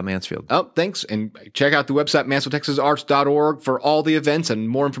being on About Mansfield. Oh, thanks. And check out the website, MansfieldTexasArts.org, for all the events and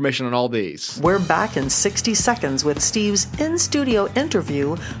more information on all these. We're back in 60 seconds with Steve's in-studio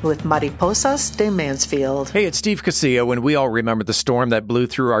interview with Mariposas de Mansfield. Hey, it's Steve Casillo, and we all remember the storm that blew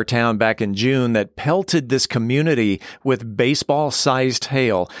through our town back in June that pelted this community with baseball-sized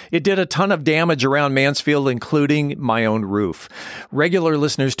hail. It did a ton of damage around Mansfield, including my own roof. Regular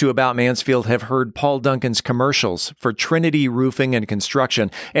listeners to About Mansfield have heard Paul Duncan's commercial initials for Trinity Roofing and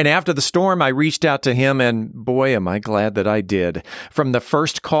Construction. And after the storm, I reached out to him, and boy, am I glad that I did. From the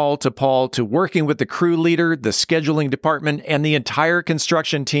first call to Paul to working with the crew leader, the scheduling department, and the entire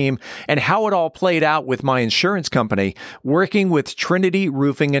construction team, and how it all played out with my insurance company, working with Trinity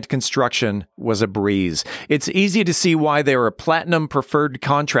Roofing and Construction was a breeze. It's easy to see why they're a platinum preferred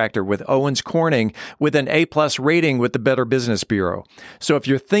contractor with Owens Corning with an A+ rating with the Better Business Bureau. So if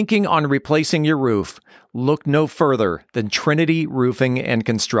you're thinking on replacing your roof, look no further than Trinity Roofing and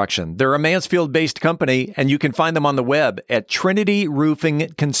Construction. They're a Mansfield-based company, and you can find them on the web at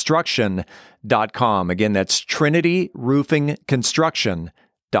trinityroofingconstruction.com. Again, that's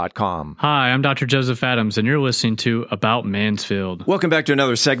trinityroofingconstruction.com. Hi, I'm Dr. Joseph Adams, and you're listening to About Mansfield. Welcome back to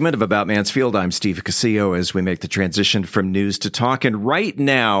another segment of About Mansfield. I'm Steve Casillo as we make the transition from news to talk. And right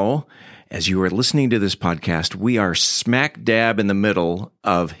now, as you are listening to this podcast, we are smack dab in the middle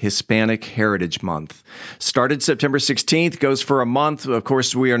of Hispanic Heritage Month. Started September 16th, goes for a month. Of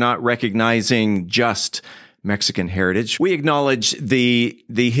course, we are not recognizing just Mexican heritage. We acknowledge the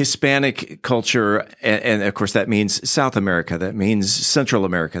Hispanic culture, and of course that means South America, that means Central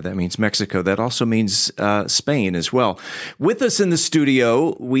America, that means Mexico, that also means Spain as well. With us in the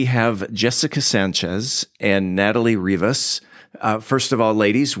studio, we have Jessica Sanchez and Natalie Rivas. First of all,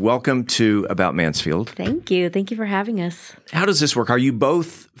 ladies, welcome to About Mansfield. Thank you. Thank you for having us. How does this work? Are you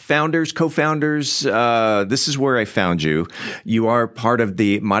both founders, co-founders? This is where I found you. You are part of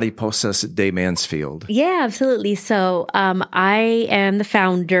the Mariposas de Mansfield. Yeah, absolutely. So I am the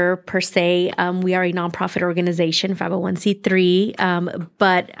founder, per se. We are a nonprofit organization, 501c3,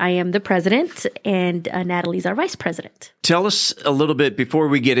 but I am the president, and Natalie's our vice president. Tell us a little bit, before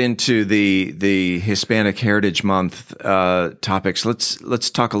we get into the Hispanic Heritage Month topics, let's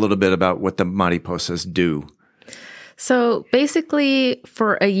talk a little bit about what the Mariposas do. So basically,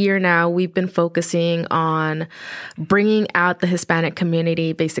 for a year now, we've been focusing on bringing out the Hispanic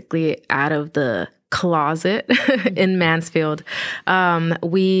community basically out of the closet in Mansfield.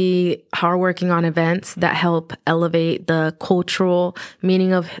 We are working on events that help elevate the cultural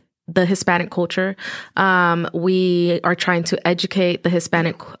meaning of the Hispanic culture. We are trying to educate the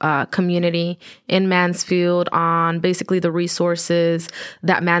Hispanic community in Mansfield on basically the resources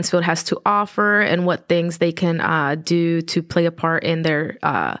that Mansfield has to offer and what things they can do to play a part in their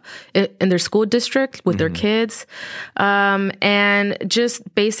school district with their kids, and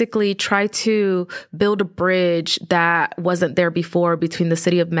just basically try to build a bridge that wasn't there before between the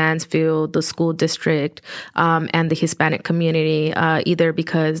city of Mansfield, the school district, and the Hispanic community, either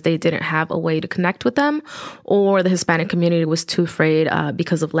because they didn't have a way to connect with them, or the Hispanic community was too afraid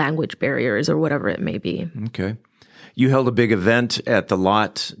because of language barriers or whatever it may be. Okay. You held a big event at the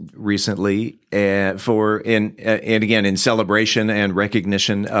lot recently in celebration and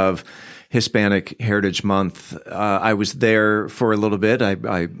recognition of Hispanic Heritage Month. I was there for a little bit.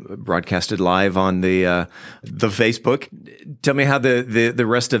 I broadcasted live on the Facebook. Tell me how the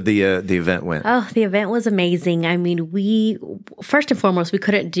rest of the event went. Oh, the event was amazing. I mean, we first and foremost, we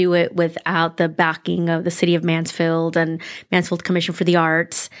couldn't do it without the backing of the City of Mansfield and Mansfield Commission for the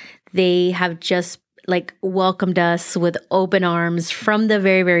Arts. They have just welcomed us with open arms from the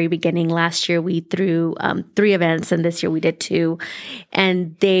very, very beginning. Last year we threw 3 events, and this year we did 2.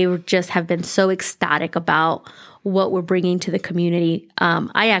 And they just have been so ecstatic about what we're bringing to the community.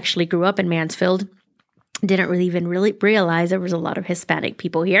 I actually grew up in Mansfield. Didn't really realize there was a lot of Hispanic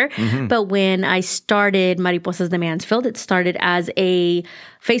people here. Mm-hmm. But when I started Mariposas de Mansfield, it started as a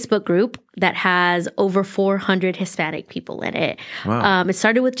Facebook group that has over 400 Hispanic people in it. Wow. It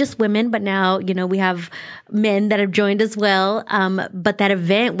started with just women, but now, we have men that have joined as well. But that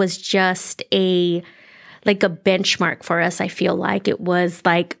event was just a benchmark for us. I feel like it was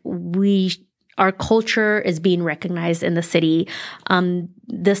our culture is being recognized in the city.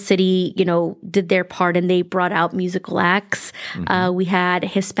 The city, did their part, and they brought out musical acts. Mm-hmm. We had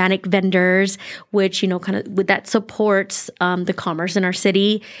Hispanic vendors, which, that supports the commerce in our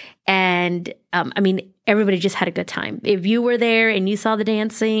city. And everybody just had a good time. If you were there and you saw the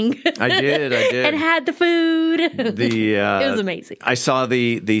dancing, I did, and had the food, it was amazing. I saw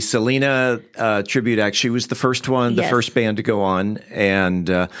the Selena tribute act. She was the first one, the first band to go on, and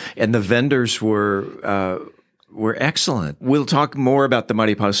the vendors were excellent. We'll talk more about the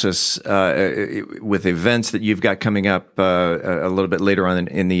Mariposas with events that you've got coming up a little bit later on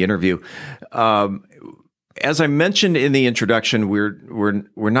in the interview. As I mentioned in the introduction,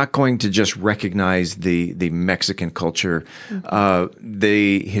 we're not going to just recognize the Mexican culture,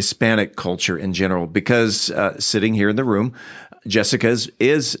 the Hispanic culture in general, because sitting here in the room, Jessica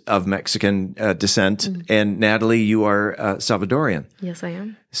is of Mexican descent, and Natalie, you are Salvadorian. Yes, I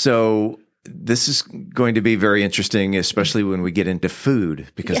am. So This is going to be very interesting, especially when we get into food,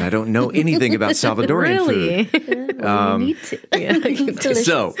 because I don't know anything about Salvadorian food. Well, you need to. Yeah, it's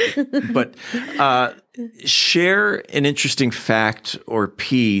so, but share an interesting fact or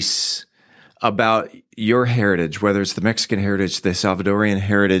piece about your heritage, whether it's the Mexican heritage, the Salvadorian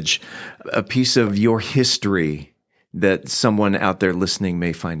heritage, a piece of your history that someone out there listening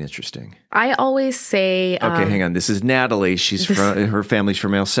may find interesting. I always say... Okay, hang on. This is Natalie. She's from, her family's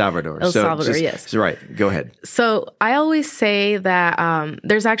from El Salvador. El Salvador, yes. Right. Go ahead. So I always say that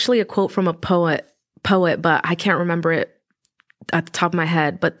there's actually a quote from a poet, but I can't remember it at the top of my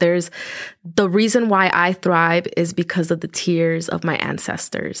head. But there's the reason why I thrive is because of the tears of my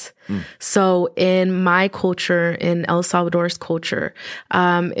ancestors. So in my culture, in El Salvador's culture,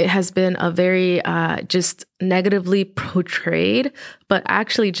 it has been a very just negatively portrayed, but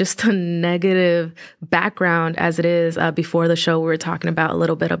actually just a negative background as it is. Before the show, we were talking about a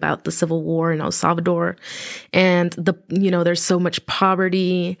little bit about the Civil War in El Salvador, and there's so much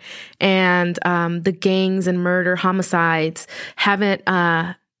poverty, and the gangs and murder homicides haven't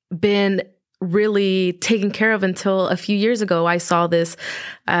been really taken care of until a few years ago. I saw this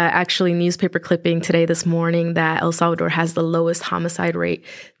actually newspaper clipping this morning that El Salvador has the lowest homicide rate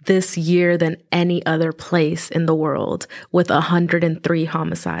this year than any other place in the world, with 103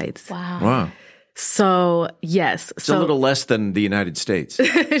 homicides. Wow. So, yes. It's a little less than the United States.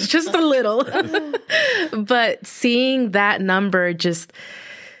 It's just a little. But seeing that number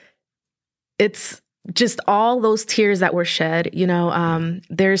it's just all those tears that were shed,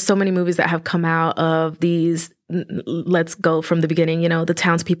 there's so many movies that have come out of these. Let's go from the beginning. The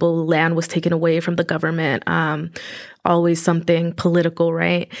townspeople land was taken away from the government. Always something political,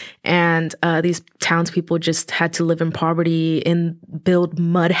 right? And these townspeople just had to live in poverty and build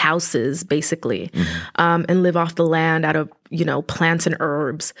mud houses, basically, and live off the land out of plants and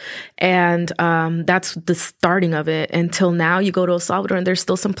herbs. And that's the starting of it. Until now, you go to El Salvador, and there's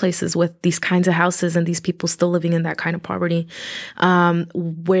still some places with these kinds of houses and these people still living in that kind of poverty,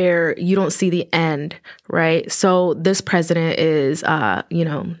 where you don't see the end, right? So this president is,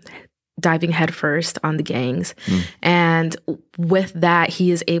 diving headfirst on the gangs. And with that, he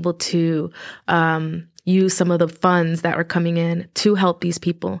is able to use some of the funds that are coming in to help these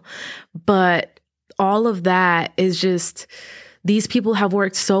people. But all of that is just, these people have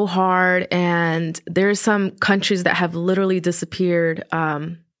worked so hard, and there's some countries that have literally disappeared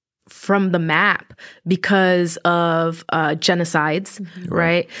from the map because of genocides,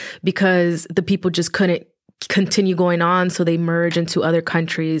 right? Because the people just couldn't continue going on, so they merge into other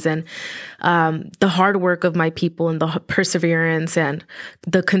countries. And the hard work of my people and the perseverance and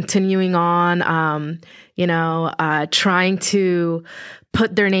the continuing on, trying to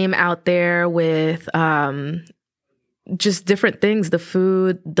put their name out there with just different things, the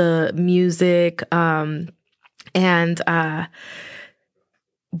food, the music, and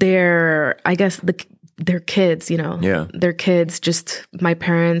their kids, their kids, just my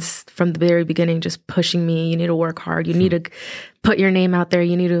parents from the very beginning, just pushing me. You need to work hard. You need to put your name out there.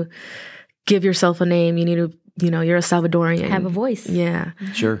 You need to give yourself a name. You need to, you're a Salvadorian. Have a voice. Yeah.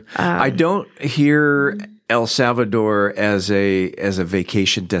 Sure. I don't hear El Salvador as a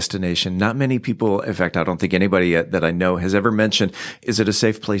vacation destination. Not many people, in fact, I don't think anybody that I know has ever mentioned, is it a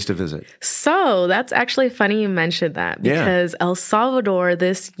safe place to visit? So that's actually funny you mentioned that, because El Salvador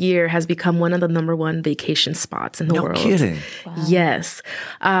this year has become one of the #1 vacation spots in the world. No kidding. Wow. Yes.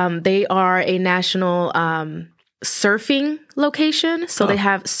 They are a national surfing location. So they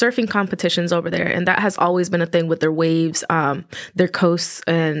have surfing competitions over there. And that has always been a thing with their waves, their coasts,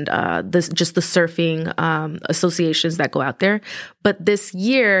 and just the surfing associations that go out there. But this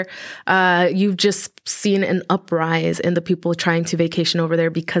year, you've just seen an uprise in the people trying to vacation over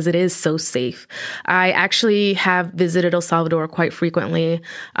there because it is so safe. I actually have visited El Salvador quite frequently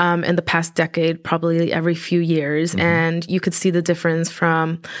in the past decade, probably every few years. And you could see the difference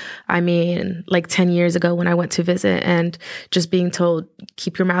from, 10 years ago when I went to visit, and just being told,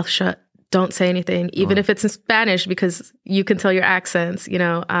 keep your mouth shut. Don't say anything, even if it's in Spanish, because you can tell your accents,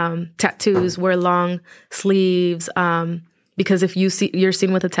 tattoos, wear long sleeves, because if you're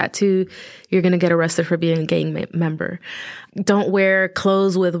seen with a tattoo, you're going to get arrested for being a gang member. Don't wear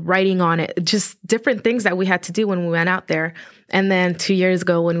clothes with writing on it. Just different things that we had to do when we went out there. And then 2 years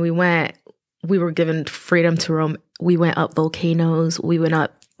ago when we went were given freedom to roam. We went up volcanoes. We went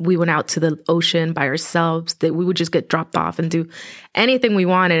out to the ocean by ourselves. That we would just get dropped off and do anything we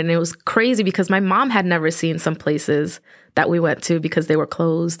wanted. And it was crazy because my mom had never seen some places that we went to because they were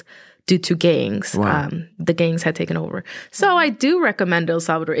closed due to gangs. Wow. The gangs had taken over. So I do recommend El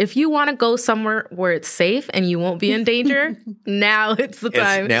Salvador. If you want to go somewhere where it's safe and you won't be in danger, now it's the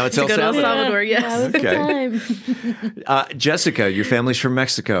time to go to El Salvador. Yes. Now is the time. Jessica, your family's from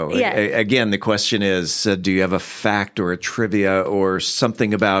Mexico. Yes. Again, the question is, do you have a fact or a trivia or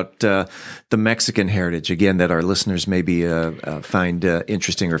something about the Mexican heritage, again, that our listeners maybe find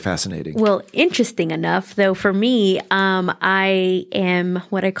interesting or fascinating? Well, interesting enough, though, for me, I am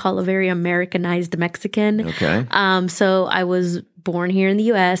what I call a very Americanized Mexican. Okay. So I was born here in the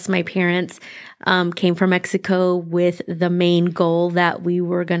U.S. My parents came from Mexico with the main goal that we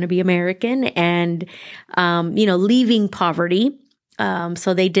were going to be American and, leaving poverty.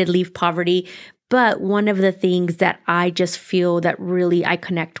 So they did leave poverty. But one of the things that I just feel that really I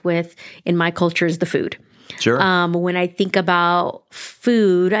connect with in my culture is the food. Sure. When I think about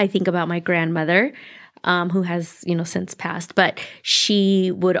food, I think about my grandmother, who has, since passed. But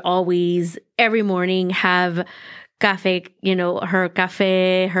she would always, every morning, have cafe, her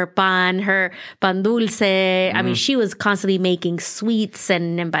cafe, her pan dulce. I mean, she was constantly making sweets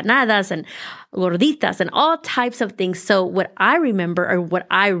and empanadas and gorditas and all types of things. So what I remember or what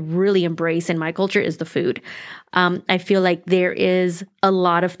I really embrace in my culture is the food. I feel like there is a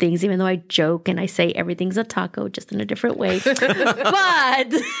lot of things, even though I joke and I say everything's a taco, just in a different way. but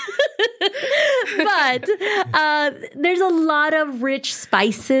there's a lot of rich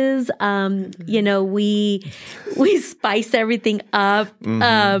spices. We spice everything up.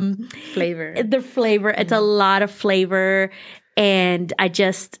 Flavor. The flavor. It's a lot of flavor. And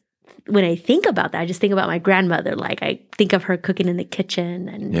when I think about that, I just think about my grandmother. Like I think of her cooking in the kitchen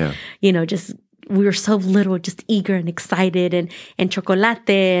and, we were so little, just eager and excited and chocolate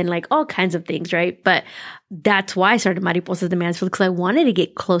and like all kinds of things, right? But that's why I started Mariposas de Mansfield, because I wanted to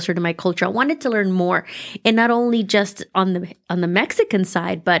get closer to my culture. I wanted to learn more, and not only just on the Mexican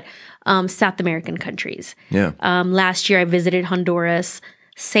side, but South American countries. Yeah. Last year I visited Honduras.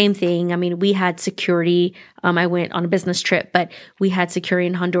 Same thing. I mean, we had security. I went on a business trip, but we had security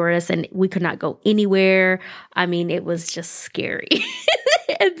in Honduras and we could not go anywhere. I mean, it was just scary.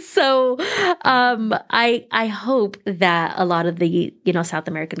 And so I hope that a lot of the, South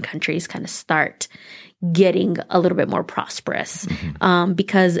American countries kind of start getting a little bit more prosperous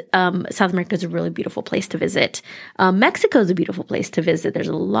because South America is a really beautiful place to visit. Mexico is a beautiful place to visit. There's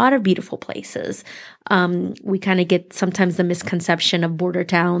a lot of beautiful places. We kind of get sometimes the misconception of border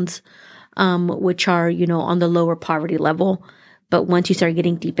towns, which are, on the lower poverty level. But once you start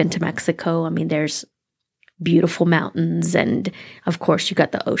getting deep into Mexico, I mean, there's beautiful mountains. And of course, you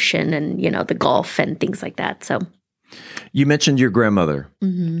got the ocean and, the Gulf and things like that. So you mentioned your grandmother.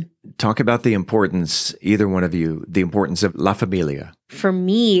 Mm-hmm. Talk about the importance, either one of you, the importance of La Familia. For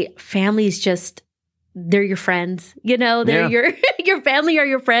me, family is just, they're your friends. They're your family are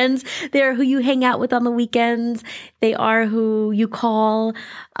your friends. They're who you hang out with on the weekends. They are who you call.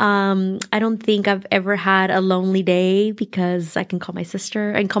 I don't think I've ever had a lonely day because I can call my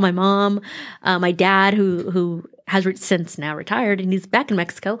sister, I can call my mom, my dad, who has since now retired and he's back in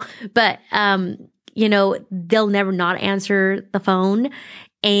Mexico. But, they'll never not answer the phone,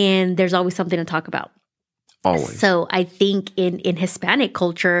 and there's always something to talk about. Always. So I think in Hispanic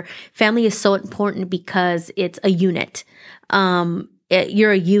culture, family is so important because it's a unit.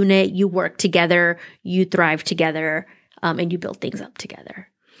 You're a unit, you work together, you thrive together, and you build things up together.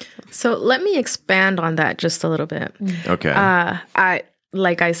 So let me expand on that just a little bit. Okay.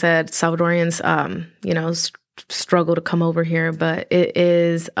 Like I said, Salvadorians, struggle to come over here, but it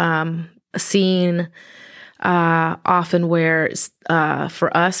is seen often where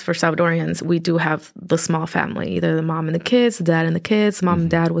for us, for Salvadorians, we do have the small family, either the mom and the kids, the dad and the kids, mom and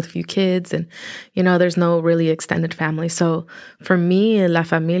dad with a few kids. And, there's no really extended family. So for me, La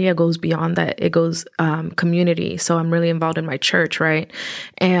Familia goes beyond that. It goes community. So I'm really involved in my church, right?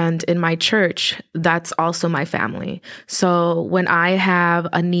 And in my church, that's also my family. So when I have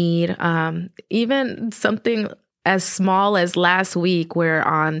a need, even something as small as last week, where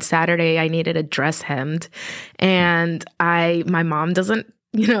on Saturday I needed a dress hemmed, and my mom doesn't,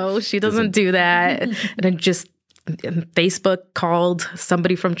 she doesn't do that. And I just Facebook called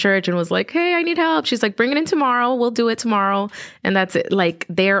somebody from church and was like, "Hey, I need help." She's like, "Bring it in tomorrow. We'll do it tomorrow." And that's it. Like,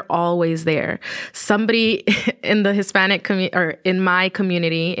 they're always there. Somebody in the Hispanic community, or in my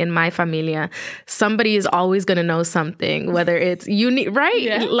community, in my familia, somebody is always going to know something, whether it's right?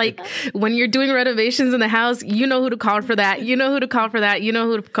 Yeah. Like when you're doing renovations in the house, you know who to call for that. You know who to call for that. You know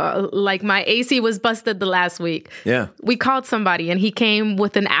who to call. Like my AC was busted the last week. Yeah. We called somebody and he came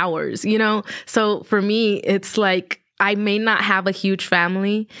within hours, So for me, it's like, I may not have a huge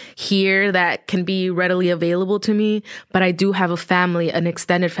family here that can be readily available to me, but I do have a family, an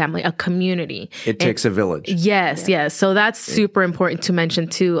extended family, a community. It takes a village. Yes, yes. So that's super important to mention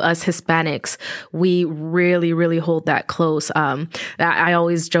too. Us Hispanics, we really, really hold that close. I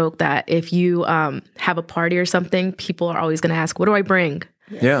always joke that if you have a party or something, people are always going to ask, what do I bring?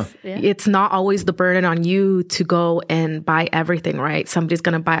 Yes. Yeah. It's not always the burden on you to go and buy everything, right? Somebody's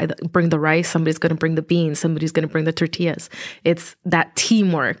going to bring the rice. Somebody's going to bring the beans. Somebody's going to bring the tortillas. It's that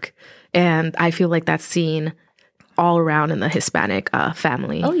teamwork. And I feel like that's seen all around in the Hispanic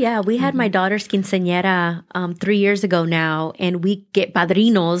family. Oh, yeah. We had my daughter's quinceañera 3 years ago now, and we get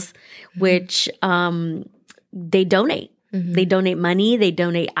padrinos, which they donate. They donate money. They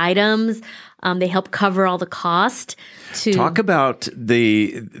donate items. They help cover all the cost. Talk about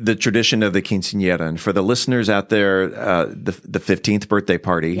the tradition of the quinceañera, and for the listeners out there, the 15th birthday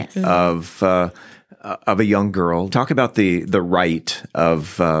party of a young girl. Talk about the rite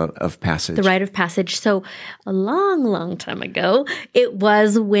of passage. The rite of passage. So a long, long time ago, it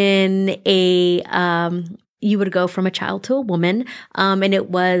was when you would go from a child to a woman, and it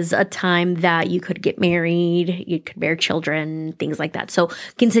was a time that you could get married, you could bear children, things like that. So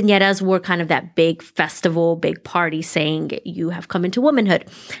quinceañeras were kind of that big festival, big party saying you have come into womanhood.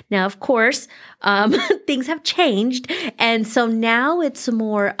 Now, of course, things have changed. And so now it's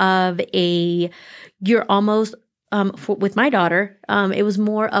more of you're almost, with my daughter, it was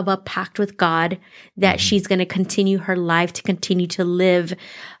more of a pact with God that she's going to continue her life, to continue to live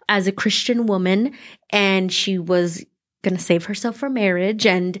as a Christian woman, and she was going to save herself for marriage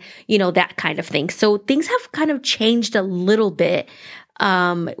and, that kind of thing. So things have kind of changed a little bit.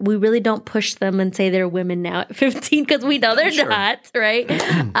 We really don't push them and say they're women now at 15 because we know they're not, right?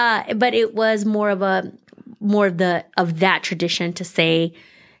 But it was more of that tradition to say,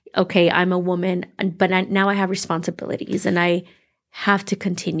 okay, I'm a woman, but now I have responsibilities and I have to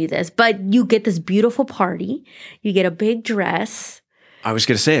continue this. But you get this beautiful party, you get a big dress. I was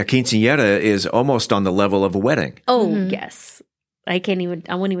going to say a quinceañera is almost on the level of a wedding. Oh, yes. I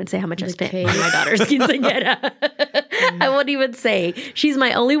won't even say how much I spent on my daughter's quinceañera. I won't even say. She's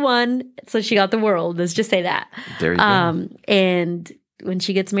my only one, so she got the world. Let's just say that. There you go. And when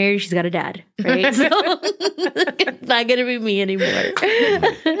she gets married, she's got a dad, right? So it's not going to be me anymore.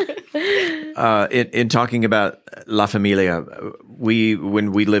 In talking about La Familia,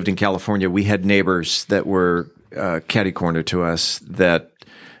 when we lived in California, we had neighbors that were catty-corner to us, that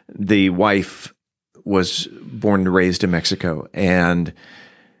the wife was born and raised in Mexico. And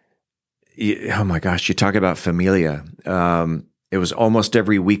oh my gosh, you talk about familia. It was almost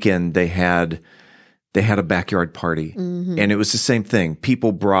every weekend they had a backyard party. And it was the same thing.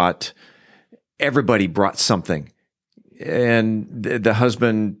 Everybody brought something. And the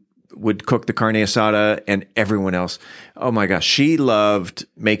husband would cook the carne asada, and everyone else. Oh my gosh, she loved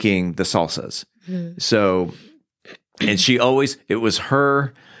making the salsas. So, and it was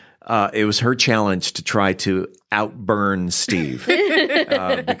her challenge to try to outburn Steve.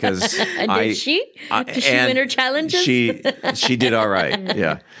 Because did she win her challenges? She did all right.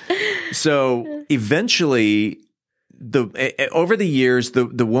 Yeah. So eventually, over the years,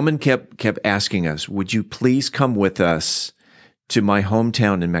 the woman kept asking us, "Would you please come with us to my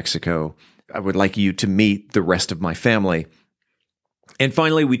hometown in Mexico? I would like you to meet the rest of my family." And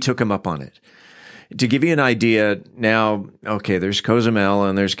finally, we took him up on it. To give you an idea, now, okay, there's Cozumel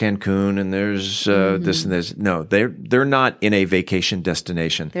and there's Cancun and there's this and this. No, they're not in a vacation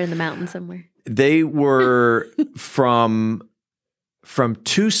destination. They're in the mountains somewhere. They were from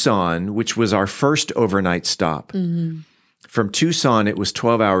Tucson, which was our first overnight stop. From Tucson, it was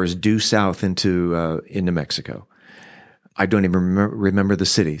 12 hours due south into Mexico. I don't even remember the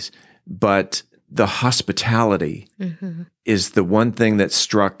cities, but the hospitality is the one thing that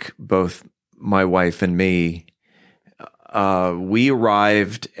struck both my wife and me. We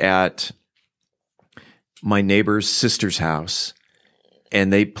arrived at my neighbor's sister's house,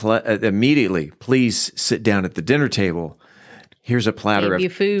 and they immediately, "Please sit down at the dinner table. Here's a platter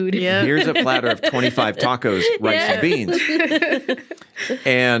of food. Yeah. Here's a platter of 25 tacos, rice and beans."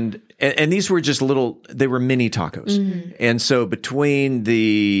 And these were just they were mini tacos. And so between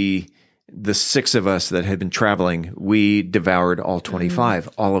the six of us that had been traveling, we devoured all 25.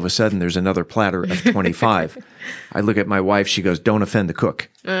 All of a sudden, there's another platter of 25. I look at my wife. She goes, "Don't offend the cook.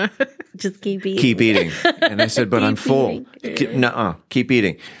 Just keep eating." Keep eating. And I said, "But I'm full." Nuh-uh, keep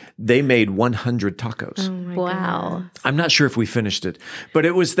eating. They made 100 tacos. Oh wow. I'm not sure if we finished it, but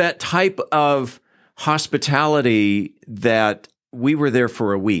it was that type of hospitality that we were there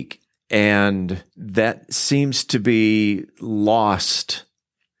for a week. And that seems to be lost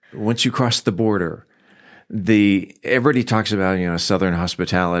once you cross the border. everybody talks about, Southern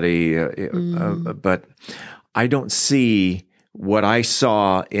hospitality, but I don't see what I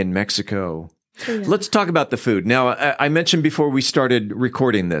saw in Mexico. Yeah. Let's talk about the food. Now, I mentioned before we started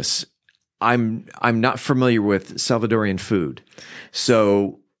recording this, I'm not familiar with Salvadorian food.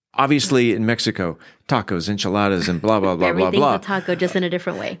 So obviously in Mexico, tacos, enchiladas, and blah, blah, blah, blah, blah. Everything's a taco, just in a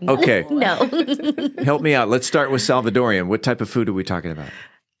different way. Okay. No. Help me out. Let's start with Salvadorian. What type of food are we talking about?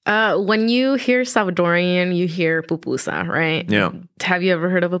 When you hear Salvadorian, you hear pupusa, right? Yeah. Have you ever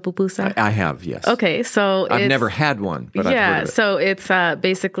heard of a pupusa? I have, yes. Okay, so I've never had one, but I've heard of it. So it's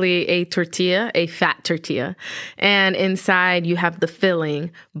basically a tortilla, a fat tortilla, and inside you have the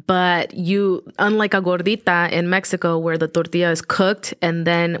filling. But unlike a gordita in Mexico, where the tortilla is cooked, and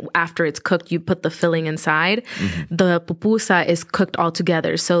then after it's cooked, you put the filling inside. Mm-hmm. The pupusa is cooked all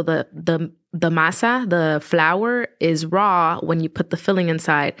together. So the masa, the flour, is raw when you put the filling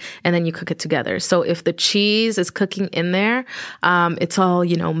inside, and then you cook it together. So if the cheese is cooking in there, it's all,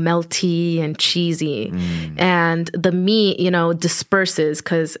 melty and cheesy. And the meat, disperses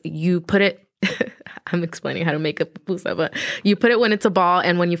because you put it, I'm explaining how to make a pupusa, but you put it when it's a ball,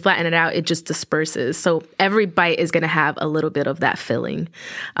 and when you flatten it out, it just disperses. So every bite is going to have a little bit of that filling.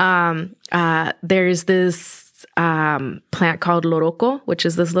 There's this plant called loroco, which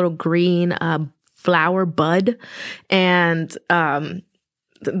is this little green flower bud, and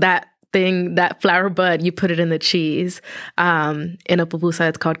that flower bud, you put it in the cheese. In a pupusa,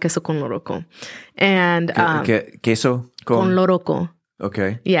 it's called queso con loroco, and queso con loroco.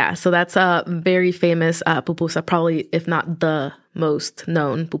 Okay. Yeah, so that's a very famous pupusa, probably if not the most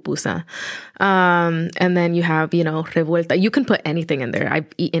known pupusa. And then you have, revuelta. You can put anything in there. I've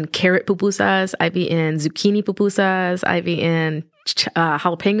eaten carrot pupusas. I've eaten zucchini pupusas. I've eaten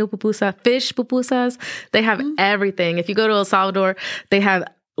jalapeno pupusa, fish pupusas. They have everything. If you go to El Salvador, they have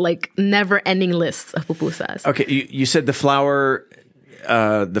never-ending lists of pupusas. Okay, you said the flour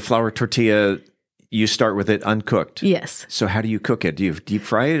tortilla. You start with it uncooked. Yes. So how do you cook it? Do you deep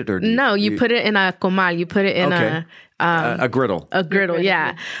fry it, or no? You put it in a comal. You put it in a griddle. A griddle,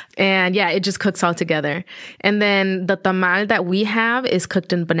 yeah. And it just cooks all together. And then the tamal that we have is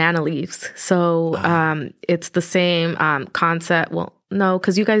cooked in banana leaves. So it's the same concept. Well, no,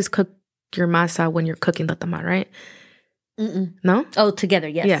 because you guys cook your masa when you're cooking the tamal, right? Mm-mm. No? Oh, together,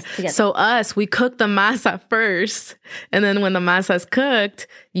 yes. Yeah. Together. So we cook the masa first, and then when the masa is cooked,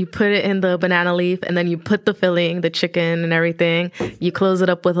 you put it in the banana leaf, and then you put the filling, the chicken and everything. You close it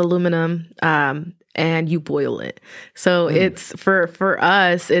up with aluminum, and you boil it. So it's for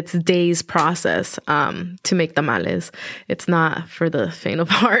us, it's days process to make tamales. It's not for the faint of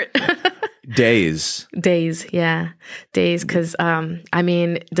heart. Days, yeah. Days, because,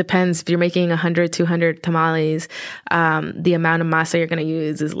 depends. If you're making 100, 200 tamales, the amount of masa you're going to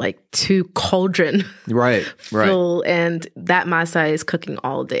use is like 2 cauldron. Right. Full, and that masa is cooking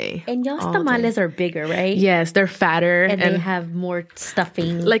all day. And y'all's tamales are bigger, right? Yes, they're fatter. And they have more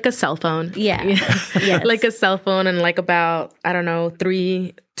stuffing. Like a cell phone. Yeah. Yes. Like a cell phone, and about,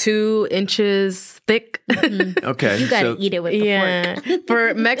 2 inches thick. Okay. You got to eat it with the fork.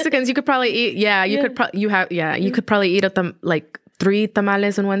 For Mexicans, you could probably eat, you could probably eat 3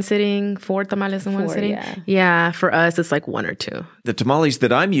 tamales in one sitting, 4 tamales in one sitting. Yeah. For us, it's 1 or 2. The tamales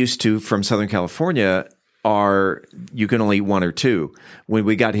that I'm used to from Southern California are, you can only eat 1 or 2. When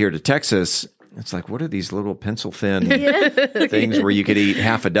we got here to Texas, it's what are these little pencil thin things where you could eat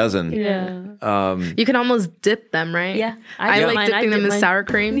half a dozen? Yeah. You can almost dip them, right? Yeah. I like dipping them in sour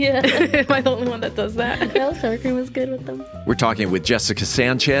cream. Yeah. Am I the only one that does that? No, sour cream is good with them. We're talking with Jessica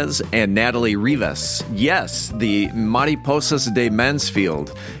Sanchez and Natalie Rivas. Yes, the Mariposas de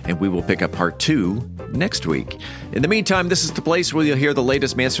Mansfield. And we will pick up part 2 next week. In the meantime, this is the place where you'll hear the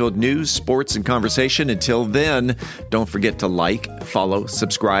latest Mansfield news, sports, and conversation. Until then, don't forget to follow,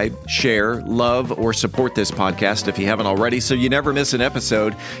 subscribe, share, love, or support this podcast if you haven't already, so you never miss an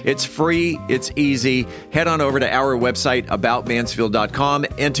episode. It's free. It's easy. Head on over to our website, aboutmansfield.com.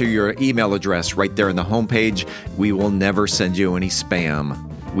 Enter your email address right there in the homepage. We will never send you any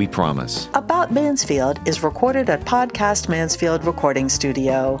spam. We promise. About Mansfield is recorded at Podcast Mansfield Recording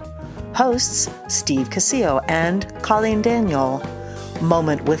Studio. Hosts Steve Casillo and Colleen Daniel.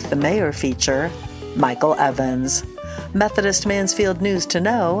 Moment with the Mayor feature, Michael Evans. Methodist Mansfield News to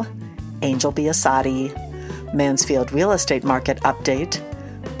Know, Angel Biasatti. Mansfield Real Estate Market Update,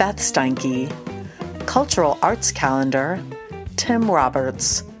 Beth Steinke. Cultural Arts Calendar, Tim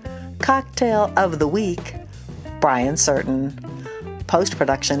Roberts. Cocktail of the Week, Brian Certain.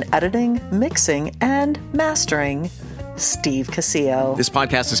 Post-production editing, mixing, and mastering, Steve Casillo. This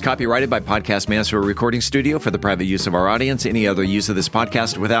podcast is copyrighted by Podcast Mansfield Recording Studio for the private use of our audience. Any other use of this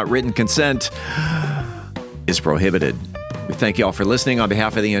podcast without written consent is prohibited. We thank you all for listening. On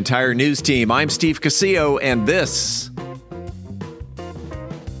behalf of the entire news team, I'm Steve Casillo, and this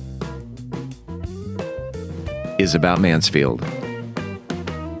is About Mansfield.